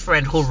 his best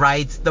friend who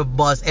rides the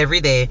bus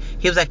every day,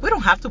 he was like, we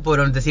don't have to put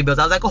on the seatbelts.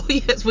 I was like, oh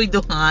yes, we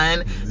do,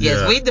 hon.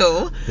 Yes, we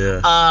do.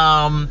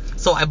 Yeah.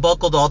 So I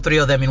buckled all three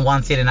of them in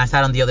one seat, and I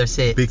sat on the other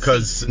seat.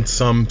 Because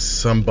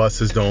some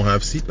buses don't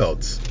have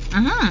seatbelts.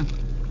 Mm-hmm.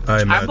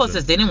 Our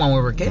buses didn't when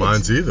we were kids.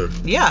 Mine's either.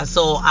 Yeah,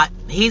 so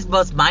his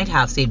bus might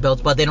have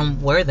seatbelts, but they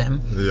don't wear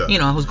them.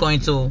 Yeah.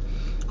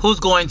 Who's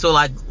going to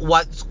like,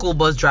 what school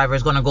bus driver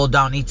is going to go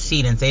down each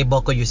seat and say,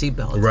 buckle your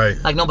seatbelt? Right.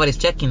 Like, nobody's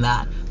checking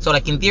that. So,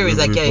 like, in theory, it's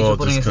like, yeah, you should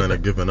put on your seatbelt. We've all just kind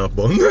of given up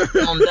on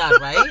that. On that,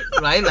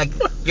 right? Right? Like,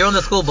 you're on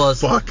the school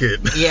bus. Fuck it.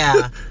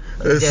 Yeah.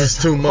 This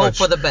is too much.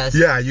 Hope for the best.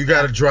 Yeah, you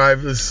got to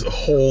drive this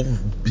whole,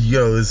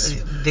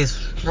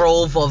 this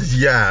trove of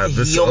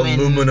this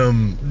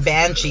aluminum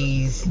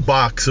banshees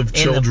box of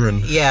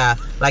children.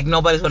 Like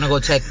nobody's gonna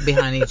go check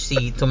behind each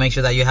seat to make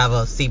sure that you have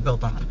a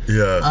seatbelt on.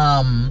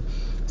 Yeah.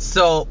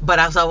 So, but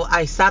as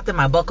I sat there,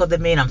 my buckled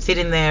them in, I'm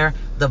sitting there,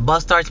 the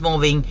bus starts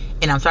moving,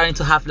 and I'm starting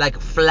to have like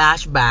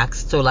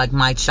flashbacks to like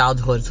my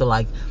childhood, to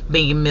like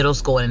being in middle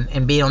school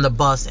and being on the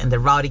bus and the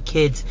rowdy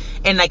kids.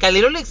 And like I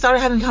literally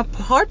started having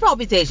heart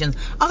palpitations.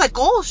 I was like,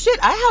 oh shit,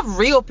 I have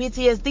real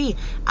PTSD.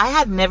 I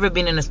had never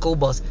been in a school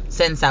bus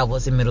since I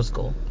was in middle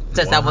school.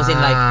 Since I was in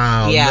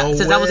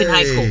since I was in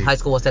high school. High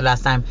school was the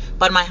last time.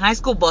 But my high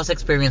school bus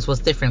experience was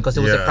different because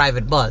it was a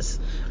private bus.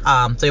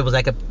 So it was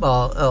like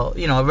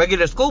a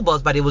regular school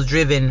bus, but it was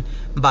driven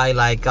by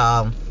like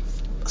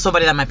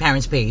somebody that my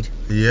parents paid,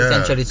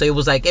 essentially. So it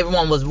was like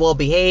everyone was well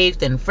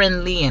behaved and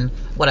friendly and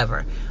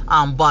whatever.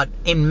 But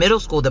in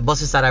middle school, the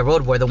buses that I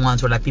rode were the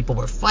ones where like people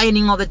were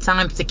fighting all the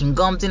time, sticking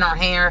gums in our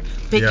hair,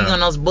 picking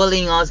on us,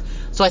 bullying us.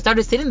 So I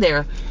started sitting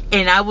there,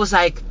 and I was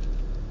like,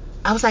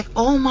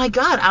 oh my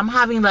god, I'm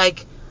having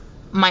like,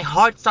 my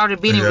heart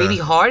started beating really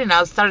hard, and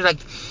I started like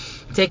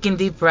taking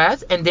deep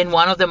breaths. And then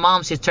one of the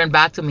moms, she turned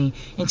back to me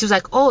and she was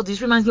like, oh,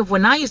 this reminds me of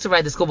when I used to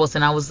ride the school bus.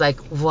 And I was like,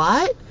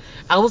 what?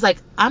 I was like,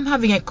 I'm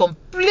having a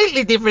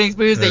completely different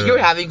experience than you're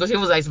having, because she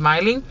was like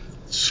smiling.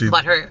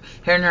 But her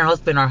and her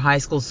husband are high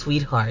school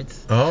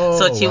sweethearts.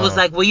 So she was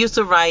like, we used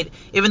to ride,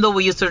 even though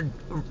they used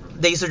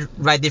to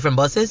ride different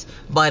buses,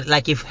 but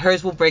like if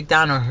hers would break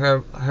down, or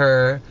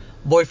her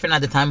boyfriend at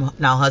the time,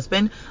 now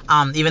husband,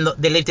 even though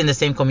they lived in the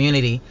same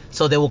community,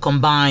 so they will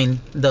combine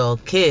the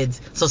kids,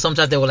 so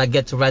sometimes they will like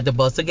get to ride the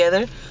bus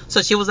together.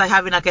 So she was like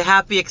having like a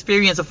happy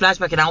experience, a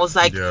flashback, and I was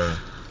like,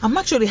 I'm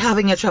actually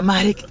having a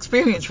traumatic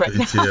experience right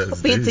now.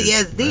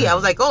 PTSD. I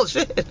was like, oh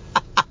shit.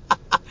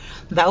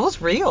 That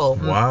was real.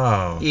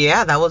 Wow.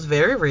 Yeah, that was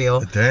very real.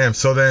 Damn.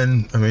 So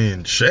then, I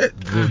mean, shit.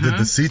 Did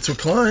the seats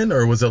recline,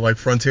 or was it like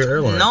Frontier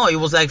Airlines? No, it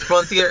was like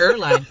Frontier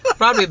Airline.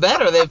 Probably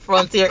better than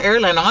Frontier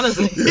Airline,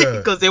 honestly,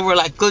 because they were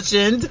like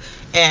cushioned,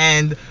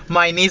 and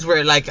my knees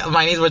were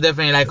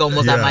definitely like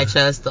almost at my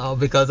chest,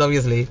 because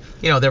obviously,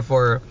 they're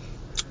for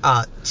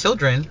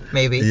children,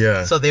 maybe.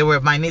 Yeah. So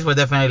my knees were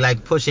definitely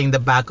like pushing the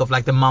back of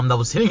like the mom that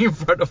was sitting in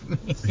front of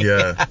me.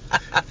 Yeah.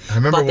 I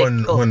remember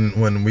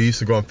when we used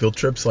to go on field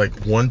trips,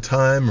 like one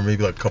time or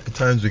maybe like a couple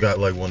times, we got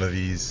like one of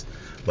these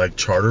like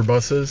charter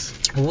buses.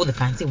 Oh, the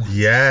fancy one.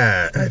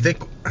 Yeah.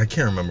 Mm-hmm. I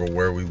can't remember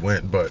where we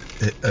went, but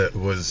it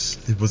was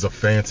a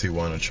fancy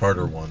one, a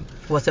charter one.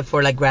 Was it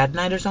for like grad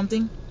night or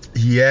something?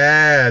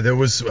 Yeah, that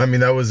was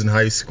in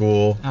high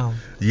school. Oh.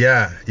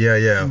 Yeah.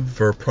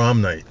 For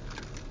prom night.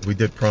 We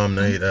did prom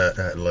night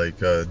at like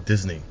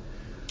Disney.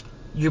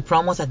 Your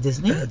prom was at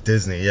Disney? At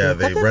Disney, yeah.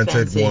 They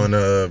rented fancy. One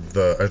of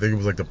I think it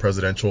was like the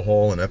presidential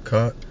hall in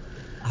Epcot.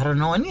 I don't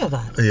know any of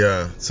that.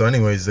 Yeah. So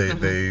anyways,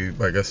 they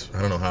I guess,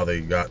 I don't know how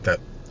they got that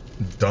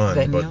done,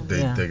 venue, but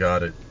they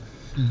got it.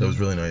 Mm-hmm. It was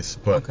really nice.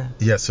 But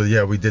yeah, so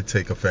yeah, we did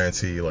take a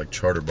fancy like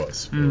charter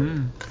bus for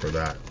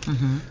that.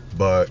 Mm-hmm.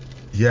 But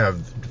yeah,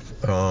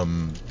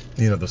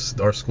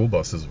 our school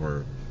buses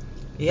were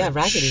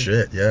raggedy.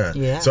 Shit,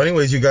 yeah. So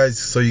anyways, you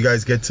guys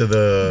get to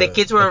the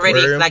kids were aquarium.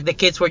 Already like, the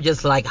kids were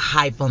just like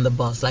hype on the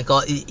bus, like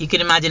you can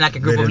imagine like a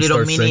group of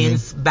little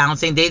minions singing.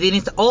 Bouncing. They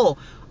didn't.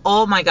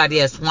 Oh my god,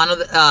 yes. One of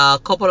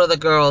the couple of the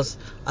girls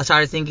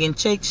started singing,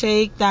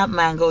 shake that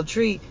mango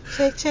tree,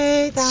 shake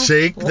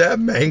that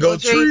mango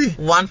tree.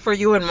 One for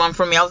you and one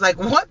for me. I was like,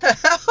 what the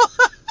hell?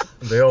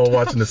 They all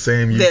watching the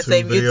same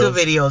YouTube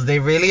videos. They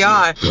really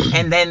are.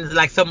 And then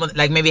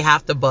like maybe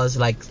half the bus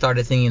like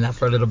started singing that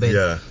for a little bit.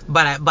 Yeah.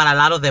 But a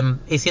lot of them,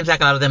 it seems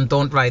like a lot of them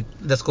don't ride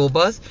the school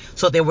bus,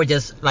 so they were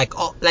just like,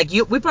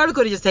 we probably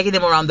could have just taken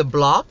them around the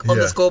block on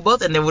the school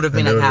bus, and they would have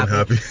been like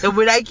happy. They would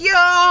be like,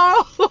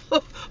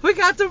 yo, we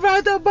got to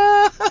ride the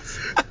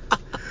bus.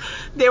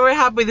 They were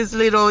happy, this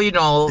little,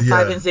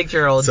 5 and 6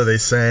 year olds. So they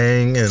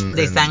sang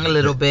sang a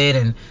little bit,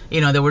 and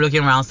they were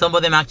looking around. Some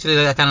of them actually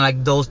kind of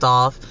like dozed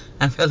off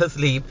and fell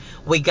asleep.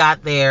 We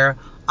got there.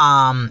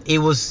 It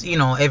was,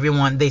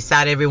 they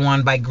sat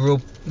everyone by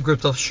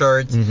groups of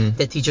shirts. Mm-hmm.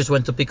 The teachers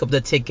went to pick up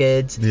the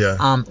tickets.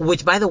 Yeah.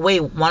 Which, by the way,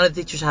 one of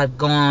the teachers had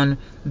gone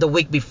the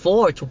week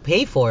before to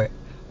pay for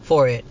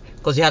it,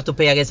 because you have to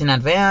pay, I guess, in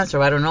advance,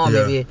 or I don't know,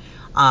 maybe.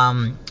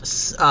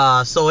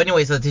 So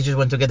anyways, the teachers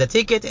went to get the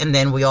ticket, and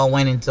then we all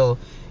went into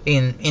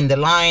in the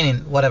line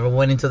and whatever,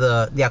 went into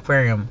the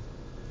aquarium.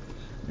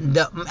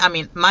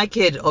 My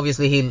kid,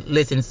 obviously he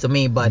listens to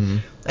me, but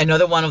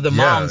another one of the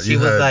moms, she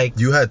was like,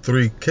 you had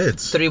 3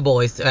 kids, 3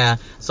 boys.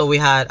 So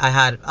I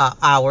had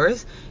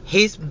ours,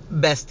 his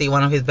bestie,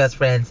 one of his best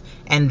friends,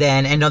 and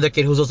then another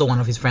kid who's also one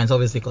of his friends,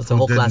 obviously, because the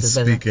whole class is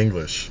speak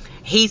English.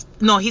 He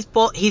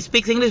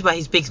speaks English, but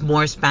he speaks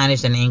more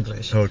Spanish than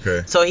English.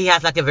 Okay. So he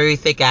has like a very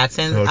thick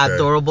accent,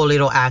 adorable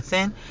little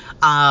accent.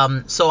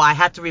 So I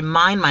had to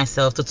remind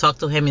myself to talk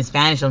to him in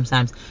Spanish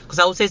sometimes, because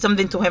I would say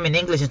something to him in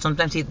English, and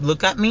sometimes he'd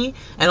look at me,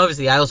 and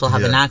obviously I also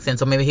have an accent,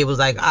 so maybe he was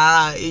like,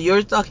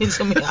 you're talking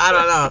to me. I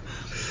don't know.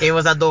 It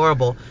was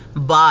adorable,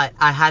 but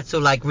I had to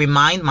like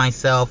remind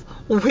myself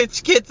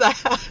which kids I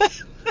had.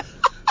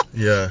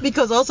 Yeah.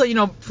 Because also,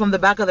 from the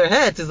back of their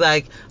heads, it's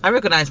like, I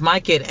recognize my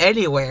kid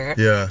anywhere.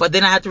 Yeah. But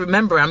then I had to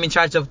remember I'm in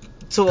charge of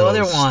two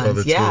other ones.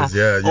 Other Yeah. tools,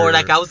 yeah. Or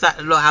like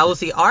I will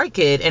see our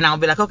kid and I'll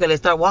be like, okay,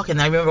 let's start walking.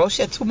 And I remember, oh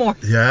shit, two more.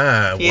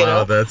 Yeah, You wow,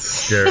 know? that's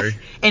scary.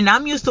 And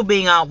I'm used to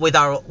being out with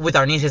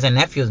our nieces and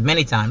nephews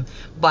many times,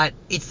 but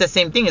it's the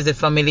same thing as the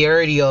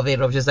familiarity of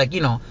it, of just like,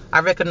 I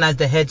recognize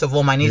the heads of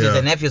all my nieces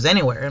and nephews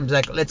anywhere. I'm just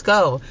like, let's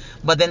go.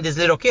 But then this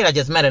little kid I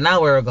just met an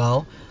hour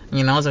ago, so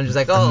I'm just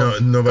like, oh.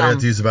 Nobody had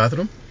to use the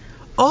bathroom?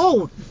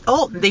 Oh,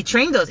 they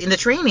trained us in the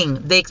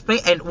training. They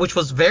explained, and which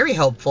was very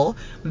helpful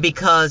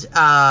because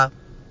the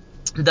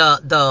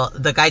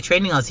guy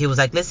training us, he was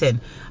like,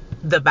 listen,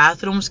 the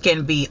bathrooms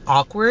can be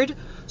awkward.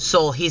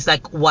 So he's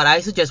like, what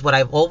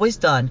I've always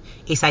done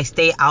is I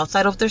stay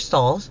outside of their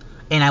stalls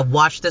and I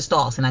watch the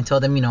stalls and I tell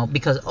them,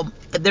 because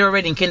they're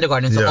already in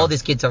kindergarten, so all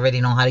these kids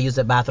already know how to use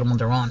the bathroom on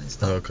their own and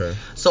stuff. Okay.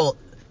 So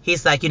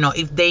he's like,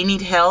 if they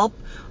need help,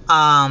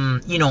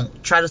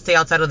 try to stay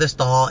outside of the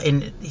stall.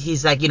 And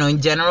he's like,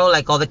 in general,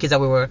 like all the kids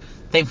that we were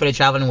thankfully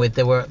traveling with,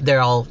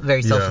 they're all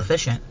very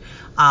self-sufficient.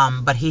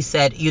 But he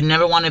said you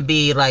never want to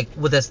be like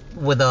with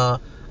a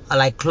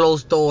like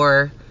closed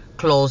door,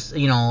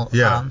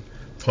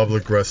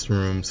 public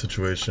restroom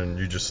situation.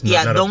 You just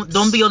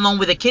don't be alone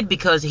with a kid,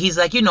 because he's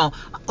like,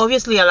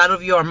 obviously a lot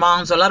of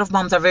moms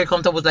are very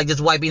comfortable with like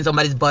just wiping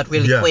somebody's butt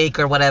really quick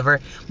or whatever,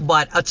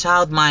 but a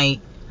child might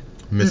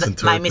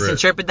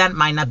misinterpret that,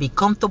 might not be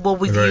comfortable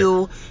with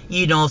you,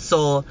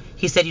 so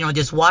he said,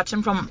 just watch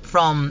him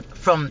from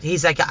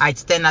he's like, I'd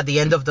stand at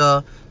the end of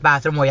the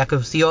bathroom where I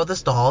could see all the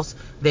stalls.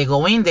 They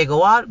go in, they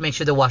go out, make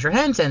sure they wash their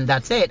hands, and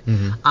that's it.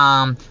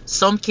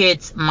 Some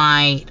kids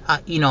might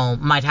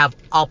have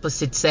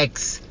opposite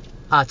sex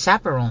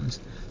chaperones,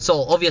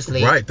 so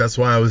obviously, right, that's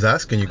why I was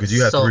asking you, because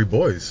you had 3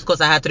 boys. Because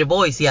I had 3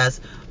 boys,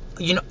 yes.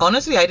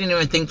 Honestly, I didn't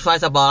even think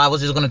twice about it. I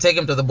was just going to take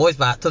him to the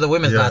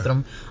women's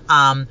bathroom.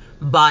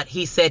 But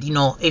he said,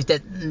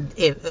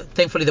 if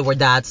thankfully there were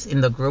dads in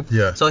the group.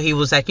 Yeah. So he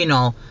was like,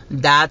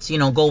 dads,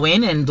 go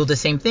in and do the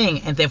same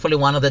thing. And thankfully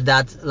one of the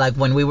dads, like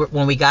when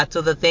we got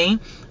to the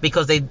thing,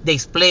 because they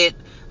split,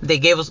 they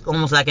gave us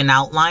almost like an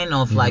outline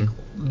of like,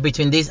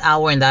 between this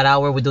hour and that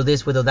hour, we do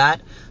this, we do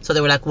that. So they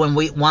were like,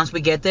 once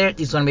we get there,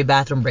 it's going to be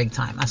bathroom break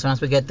time. As soon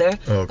as we get there,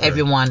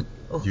 everyone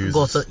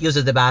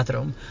uses the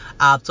bathroom.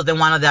 So then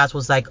one of the dads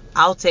was like,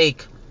 I'll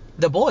take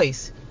the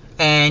boys.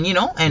 And,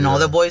 all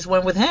the boys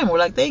went with him. We're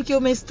like, thank you,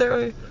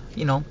 Mr.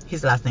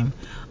 His last name.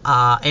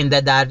 And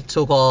that dad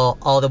took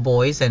all the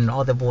boys, and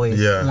all the boys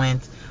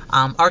went.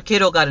 Our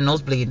kiddo got a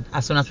nosebleed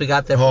as soon as we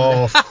got there.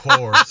 Oh, of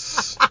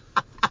course.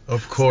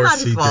 Of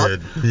course he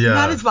did. Yeah.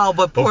 Not his fault,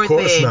 but poor thing.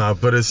 Of course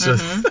not, but it's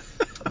just...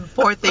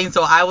 Poor thing.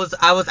 So I was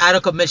out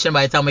of commission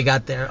by the time we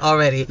got there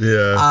already.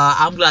 Yeah.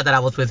 I'm glad that I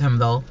was with him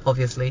though,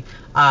 obviously.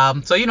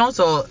 So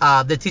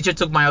the teacher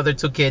took my other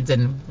 2 kids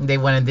and they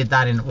went and did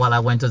that, and while I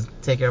went to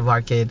take care of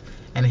our kid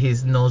and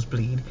his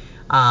nosebleed.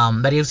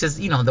 But it was just,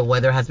 the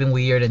weather has been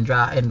weird and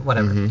dry and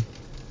whatever.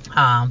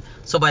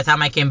 So by the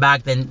time I came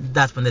back, then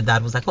that's when the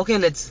dad was like, okay,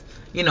 let's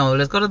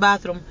go to the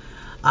bathroom.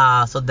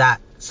 So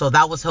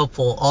that was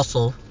helpful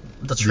also.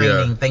 The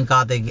training, thank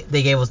God they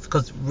gave us,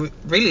 because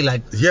really,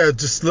 like,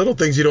 just little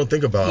things you don't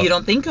think about.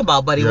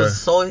 But it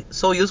was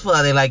so useful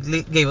that they like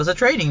gave us a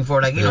training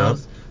for like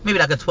maybe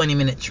like a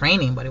 20-minute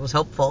training, but it was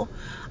helpful.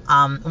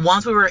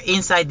 Once we were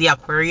inside the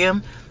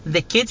aquarium,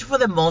 the kids for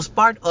the most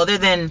part, other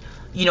than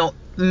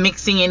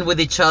mixing in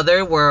with each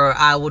other, where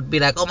I would be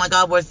like, oh my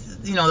God, where's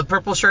the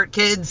purple shirt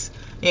kids,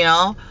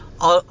 all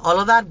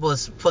of that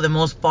was for the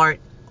most part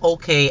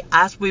okay.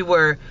 As we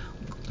were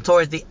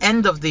towards the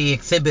end of the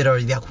exhibit or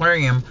the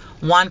aquarium,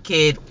 one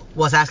kid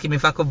was asking me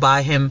if I could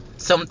buy him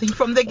something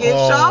from the gift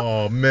shop.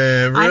 Oh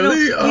man,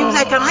 really? He was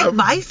like, can I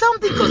buy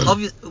something? Because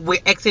obviously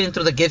we're exiting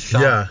through the gift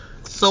shop. Yeah.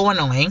 So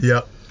annoying.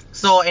 Yeah.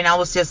 So, and I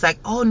was just like,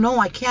 oh no,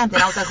 I can't.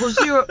 And I was like, who's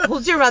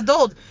your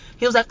adult?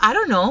 He was like, I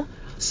don't know.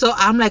 So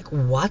I'm like,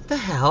 what the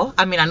hell?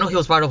 I mean, I know he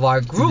was part of our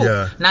group,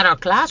 not our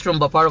classroom,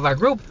 but part of our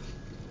group.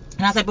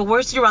 And I was like, but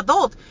where's your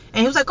adult?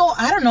 And he was like, oh,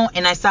 I don't know.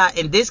 And I saw,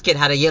 and this kid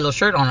had a yellow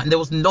shirt on, and there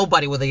was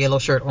nobody with a yellow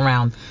shirt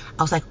around.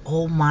 I was like,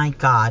 oh my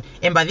God.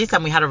 And by this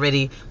time we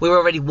were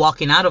already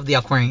walking out of the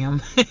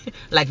aquarium,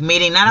 like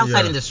meeting, not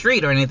outside in the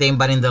street or anything,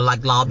 but in the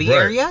like lobby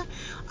area.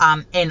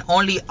 And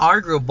only our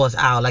group was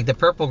out, like the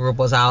purple group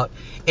was out.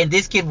 And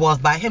this kid was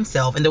by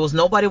himself, and there was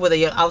nobody with a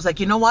yellow. I was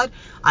like, you know what?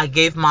 I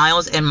gave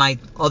Miles and my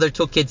other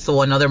 2 kids to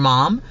another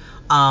mom.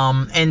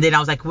 And then I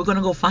was like, we're going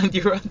to go find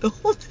your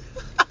adult.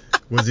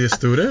 Was he a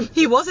student?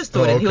 He was a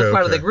student. He was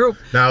part of the group.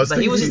 Now I was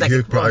thinking he was just like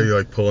probably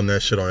like pulling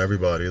that shit on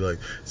everybody. Like,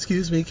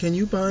 excuse me, can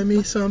you buy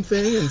me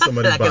something? And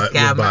somebody like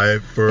would buy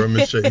it for him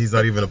and shit. He's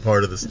not even a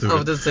part of the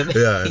student.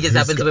 Yeah. He just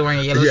happens to be wearing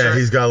a yellow shirt. Yeah,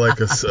 he's got like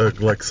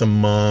like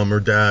some mom or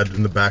dad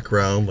in the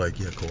background. Like,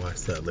 yeah, go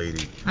ask that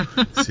lady.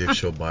 See if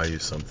she'll buy you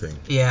something.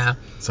 Yeah.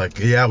 It's like,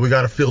 yeah, we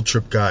got a field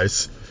trip,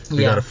 guys.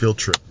 We got a field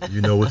trip.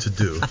 You know what to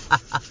do.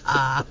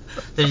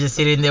 They're just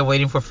sitting there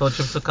waiting for field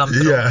trips to come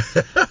through. Yeah.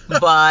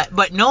 but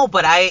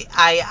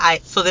I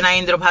so then I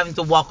ended up having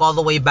to walk all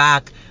the way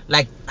back,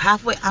 like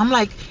halfway. I'm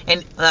like,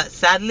 and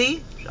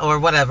sadly, or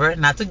whatever,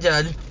 not to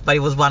judge, but it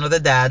was one of the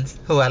dads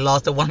who had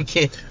lost a one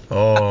kid.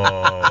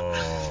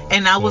 Oh.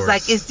 And I was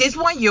like, is this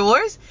one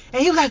yours?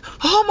 And he was like,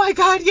 oh my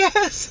God,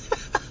 yes.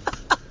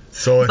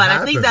 So but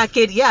I think that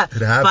kid, yeah.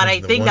 It happened. But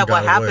I think that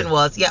what happened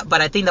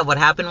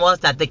was,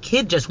 that the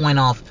kid just went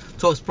off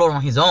to explore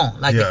on his own.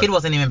 Like the kid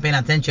wasn't even paying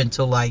attention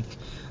to like,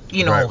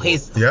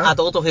 his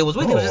adult he was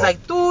with. He was just like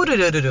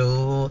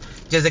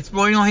just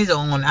exploring on his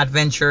own,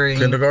 adventuring.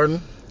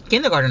 Kindergartner,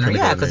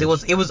 yeah, because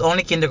it was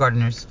only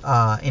kindergartners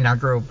in our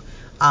group.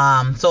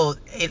 So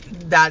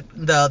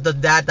the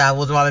dad that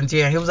was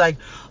volunteering, he was like,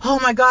 oh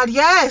my God,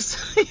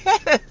 yes,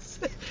 yes.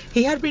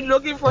 He had been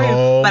looking for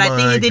him, but I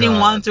think he didn't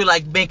want to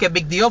like make a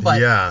big deal.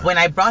 But when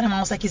I brought him, I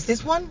was like, "Is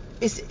this one?"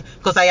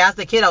 Because I asked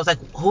the kid, I was like,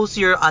 "Who's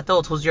your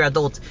adult? Who's your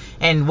adult?"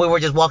 And we were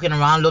just walking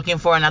around looking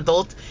for an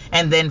adult,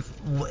 and then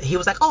he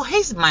was like, "Oh,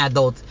 he's my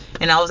adult,"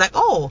 and I was like,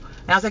 "Oh,"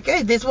 and I was like,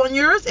 "Hey, this one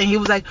yours?" And he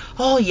was like,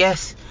 "Oh,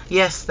 yes,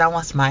 that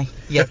was mine."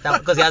 Yes,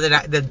 because he had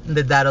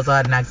the dad also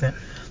had an accent.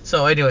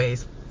 So,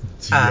 anyways.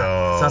 So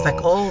I was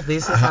like, oh,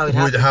 this is how it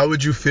happened. How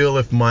would you feel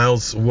if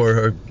Miles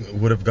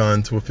would have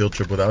gone to a field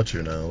trip without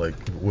you now? Like,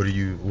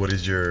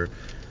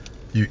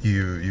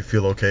 you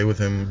feel okay with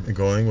him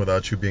going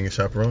without you being a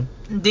chaperone?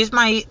 This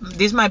might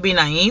be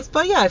naive,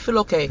 but yeah, I feel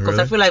okay because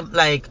really?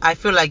 I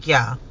feel like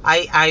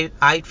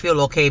I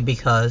feel okay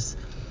because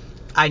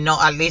I know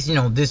at least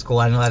this school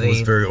I know that it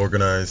was very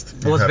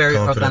organized. It was very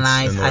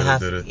organized. I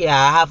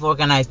have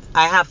organized.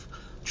 I have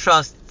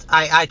trust.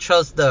 I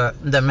trust the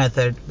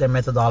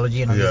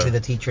methodology and obviously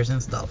the teachers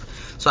and stuff.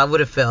 So I would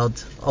have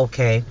felt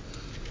okay.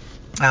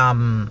 I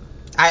mean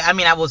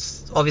I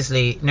was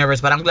obviously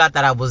nervous, but I'm glad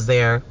that I was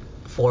there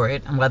for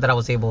it. I'm glad that I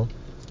was able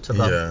to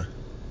go.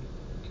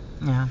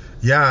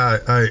 Yeah.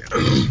 I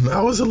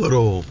was a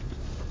little.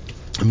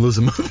 I'm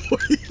losing my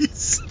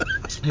voice.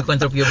 You're going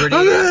through puberty.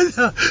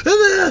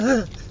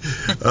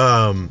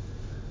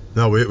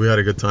 No, we had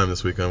a good time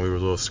this weekend. We were a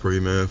little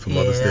screaming for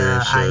Mother's Day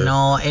and shit. I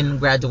know, and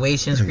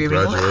graduation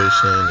screaming.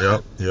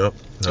 Yep. It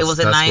was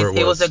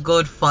it was a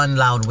good, fun,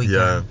 loud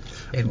weekend.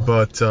 Yeah.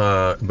 But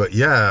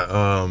yeah,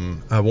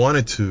 I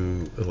wanted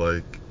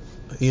to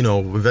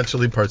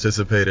eventually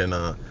participate in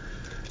a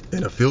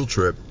field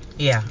trip.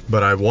 Yeah.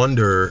 But I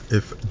wonder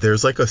if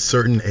there's like a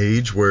certain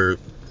age where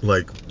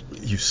like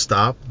you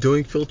stop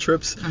doing field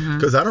trips,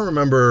 because I don't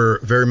remember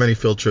very many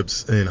field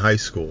trips in high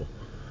school.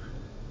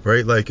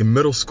 Right, like in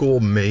middle school,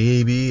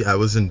 maybe I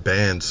was in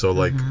band, so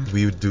like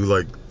we would do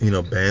like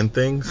band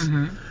things,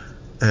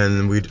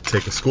 and we'd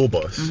take a school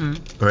bus,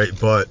 right?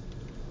 But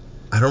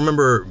I don't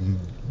remember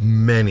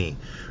many,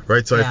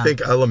 right? So I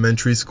think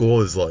elementary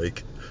school is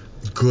like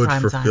good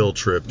prime for time. Field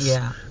trips.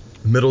 Yeah.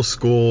 Middle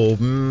school,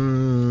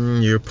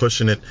 you're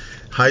pushing it.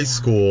 High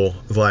school,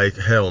 like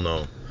hell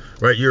no.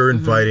 Right, you're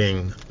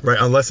inviting, right?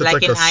 Unless it's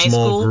like a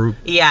small group.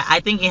 Yeah,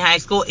 I think in high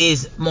school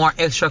is more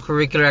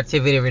extracurricular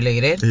activity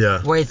related.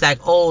 Yeah. Where it's like,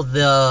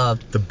 the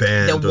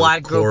band, the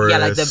what group, chorus.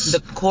 like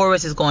the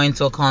chorus is going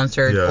to a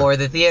concert, or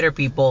the theater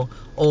people,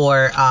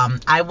 or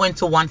I went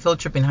to one field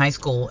trip in high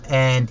school,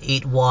 and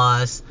it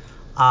was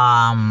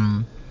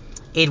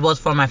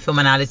for my film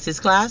analysis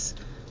class,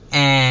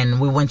 and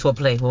we went to a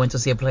play. We went to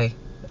see a play.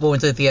 We went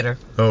to the theater.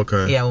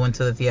 Okay. Yeah, we went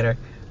to the theater.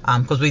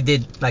 Because we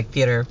did like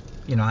theater,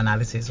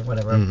 analysis or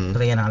whatever,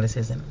 play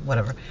analysis and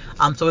whatever.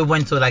 So we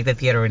went to like the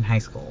theater in high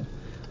school.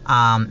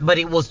 But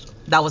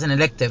that was an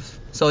elective.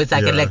 So it's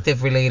like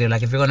elective related.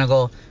 Like if you're gonna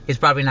go, it's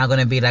probably not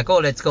gonna be like, oh,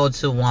 let's go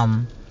to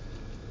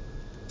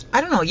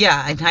I don't know.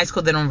 Yeah, in high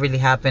school they don't really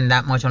happen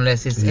that much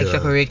unless it's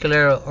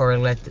extracurricular or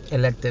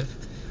elective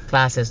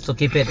classes. To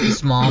keep it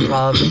small,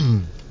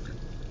 probably.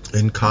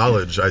 In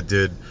college, I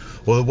did.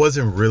 Well, it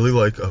wasn't really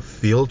like a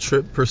field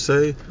trip per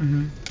se,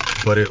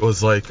 but it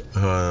was like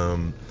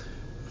I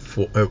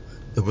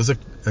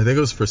think it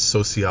was for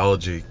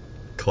sociology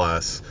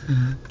class.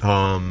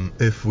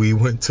 If we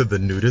went to the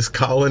nudist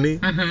colony,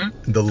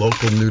 the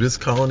local nudist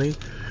colony,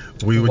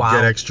 we would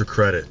get extra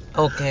credit.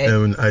 Okay.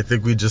 And I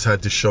think we just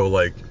had to show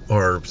like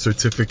our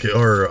certificate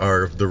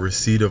or the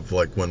receipt of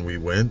like when we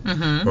went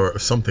or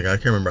something. I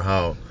can't remember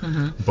how.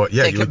 But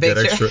yeah, you would get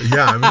extra.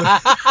 Yeah. I mean,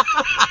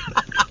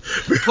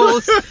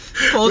 Pose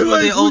with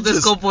the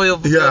oldest couple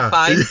of 5.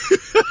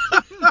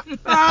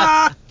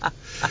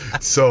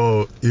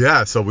 So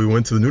we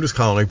went to the nudist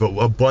colony, but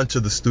a bunch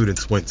of the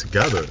students went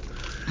together.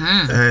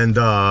 And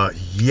oh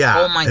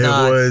my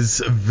God. It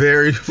was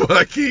very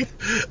fucking.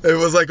 It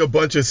was like a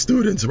bunch of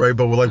students, right?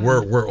 But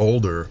we're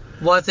older.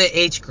 What's the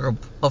age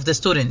group of the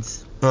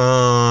students?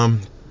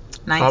 19?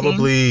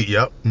 Probably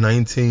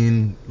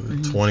 19,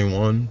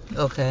 21.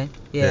 Okay.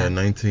 Yeah.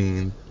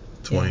 19,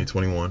 20,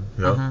 21.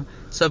 Yeah.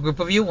 So a group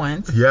of you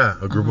went? Yeah,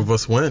 a group of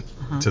us went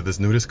to this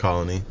nudist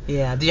colony.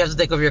 Yeah. Did you have to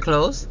take off your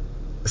clothes?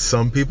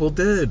 Some people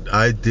did.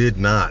 I did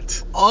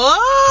not.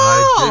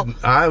 Oh!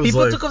 I was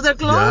people like, took off their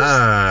clothes?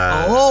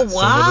 Yeah. Oh, wow.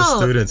 Some of the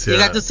students, You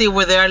got to see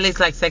were there at least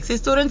like sexy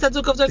students that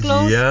took off their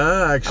clothes?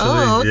 Yeah, actually.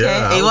 Oh, okay.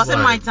 Yeah, it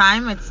wasn't my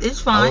time.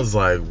 It's fine. I was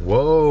like,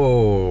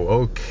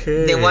 whoa,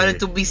 okay. They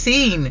wanted to be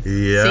seen.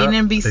 Yeah. Seen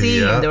and be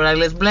seen. Yeah. They were like,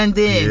 let's blend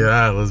in.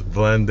 Yeah, let's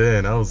blend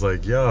in. I was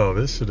like, yo,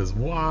 this shit is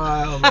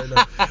wild right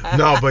now.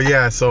 No, but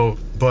yeah,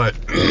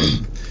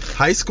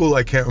 high school,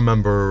 I can't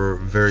remember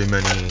very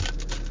many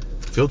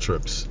field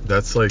trips.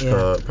 That's like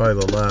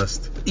probably the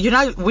last.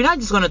 We're not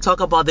just gonna talk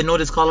about the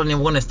nudist colony.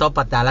 We're gonna stop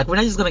at that. Like, we're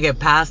not just gonna get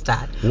past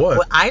that. What?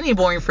 Well, I need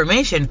more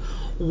information.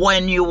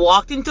 When you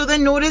walked into the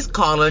nudist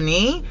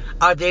colony,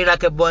 are there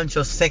like a bunch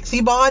of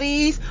sexy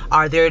bodies?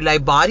 Are there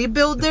like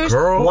bodybuilders?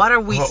 Girl, what are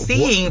we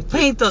seeing?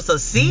 Paint us a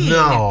scene.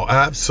 No,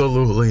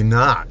 absolutely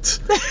not.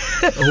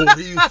 What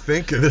do you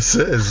think this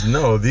is?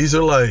 No, these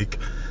are like,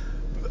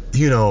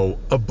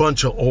 a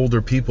bunch of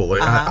older people.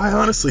 Like, I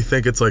honestly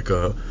think it's like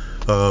a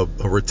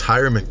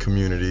retirement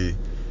community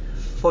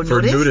for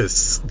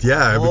nudists.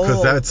 Yeah,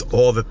 because that's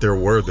all that there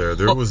were there.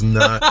 There was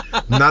not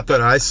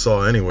that I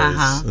saw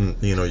anyways.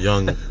 And,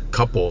 young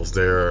couples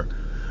there,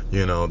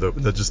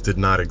 that just did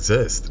not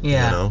exist.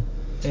 Yeah.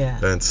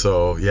 And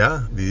so,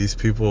 these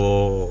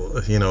people,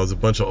 it's a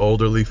bunch of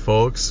elderly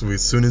folks.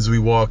 As soon as we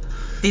walked,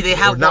 did they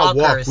have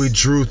walkers? We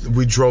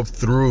drove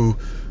through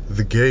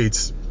the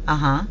gates.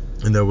 And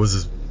there was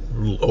this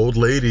old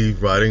lady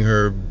riding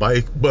her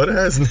bike butt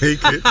ass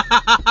naked.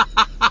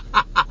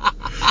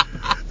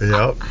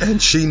 Yep.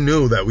 And she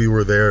knew that we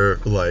were there,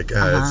 like,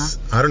 as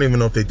I don't even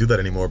know if they do that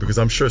anymore, because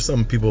I'm sure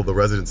some people, the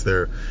residents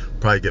there,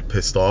 probably get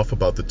pissed off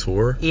about the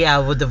tour. Yeah,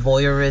 with the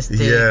voyeuristic.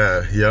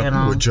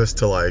 Yeah. Just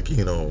to, like,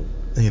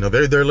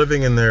 they're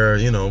living in there,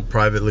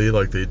 privately,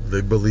 like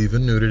they believe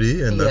in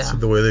nudity, and that's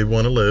the way they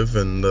want to live,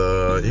 and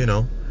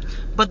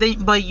But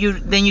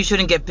then you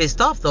shouldn't get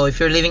pissed off though if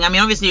you're living. I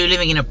mean, obviously you're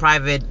living in a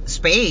private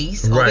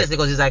space, obviously,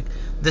 because it's like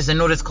there's a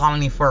nudist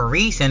colony for a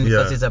reason,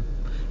 because it's a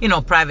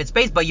private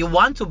space. But you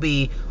want to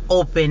be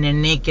open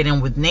and naked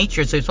and with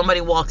nature. So if somebody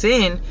walks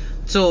in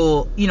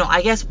to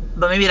I guess,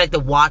 but maybe like the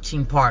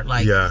watching part,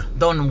 like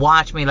don't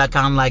watch me like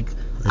I'm like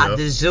at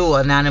the zoo,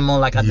 an animal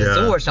like at the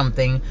zoo or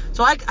something.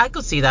 So I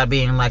could see that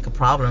being like a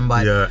problem.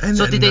 But and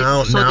so did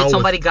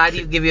somebody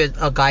give you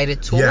a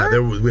guided tour? Yeah,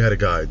 we had a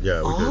guide.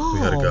 Yeah, we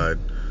had a guide.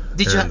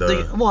 Did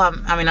you? Well,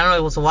 I mean, I know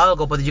it was a while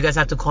ago, but did you guys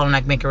have to call and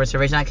like make a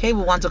reservation? Like, hey,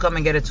 we want to come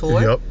and get a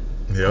tour. Yep.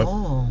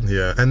 Oh.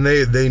 Yeah, and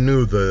they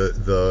knew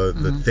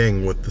the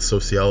thing with the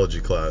sociology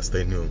class.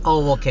 They knew.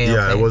 Oh, okay.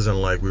 Yeah, okay. It wasn't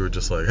like we were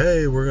just like,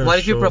 hey, we're gonna. What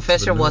if your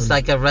professor was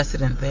like a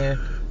resident there,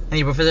 and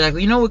your professor like,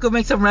 we could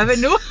make some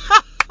revenue?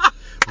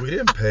 We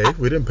didn't pay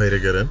to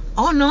get in.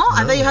 Oh no,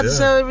 I thought you had to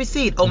show a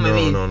receipt. Oh,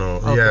 maybe. No.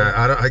 Okay.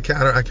 Yeah, I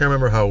can't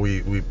remember how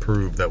we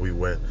proved that we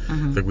went.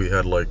 I think we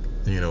had like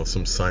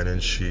some sign-in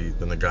sheet,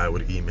 and the guy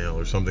would email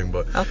or something.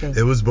 But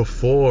it was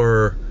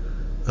before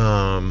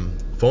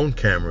phone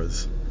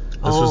cameras.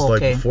 This was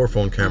like before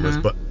phone cameras,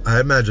 but I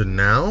imagine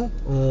now.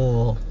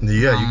 Oh.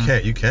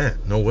 You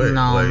can't. No way.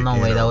 No, like,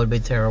 no way. That would be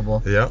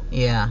terrible. Yeah.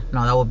 Yeah.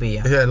 No, that would be.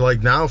 Yeah, and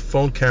like now,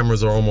 phone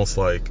cameras are almost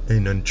like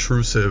an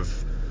intrusive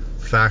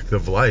fact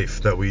of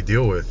life that we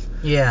deal with.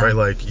 Yeah. Right.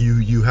 Like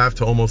you have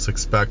to almost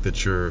expect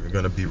that you're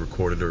gonna be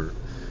recorded or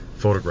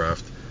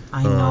photographed.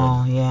 I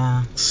know.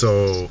 Yeah.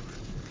 So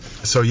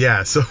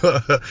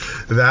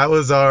that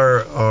was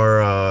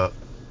our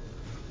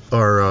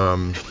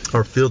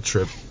field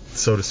trip,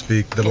 so to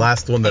speak. The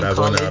last one that I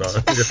went out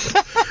on.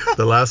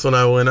 The last one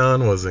I went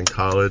on was in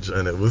college,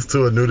 and it was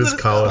to a nudist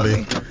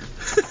colony.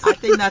 I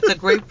think that's a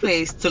great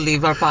place to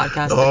leave our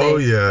podcast today. Oh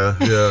yeah,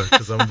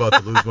 because I'm about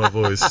to lose my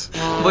voice.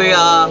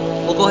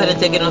 We'll go ahead and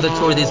take another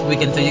tour this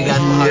weekend so you guys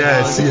will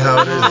have see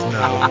how it is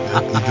now.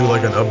 We do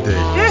like an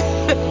update.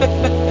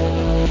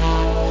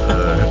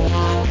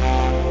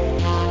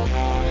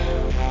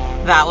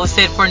 That was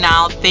it for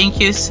now. Thank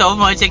you so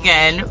much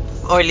again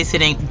for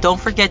listening. Don't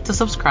forget to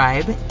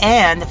subscribe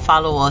and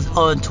follow us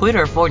on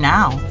Twitter for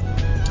now.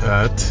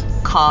 At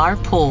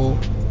Carpool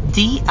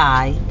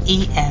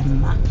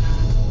DIEM.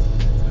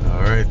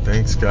 All right,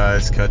 thanks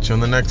guys. Catch you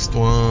on the next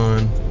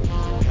one.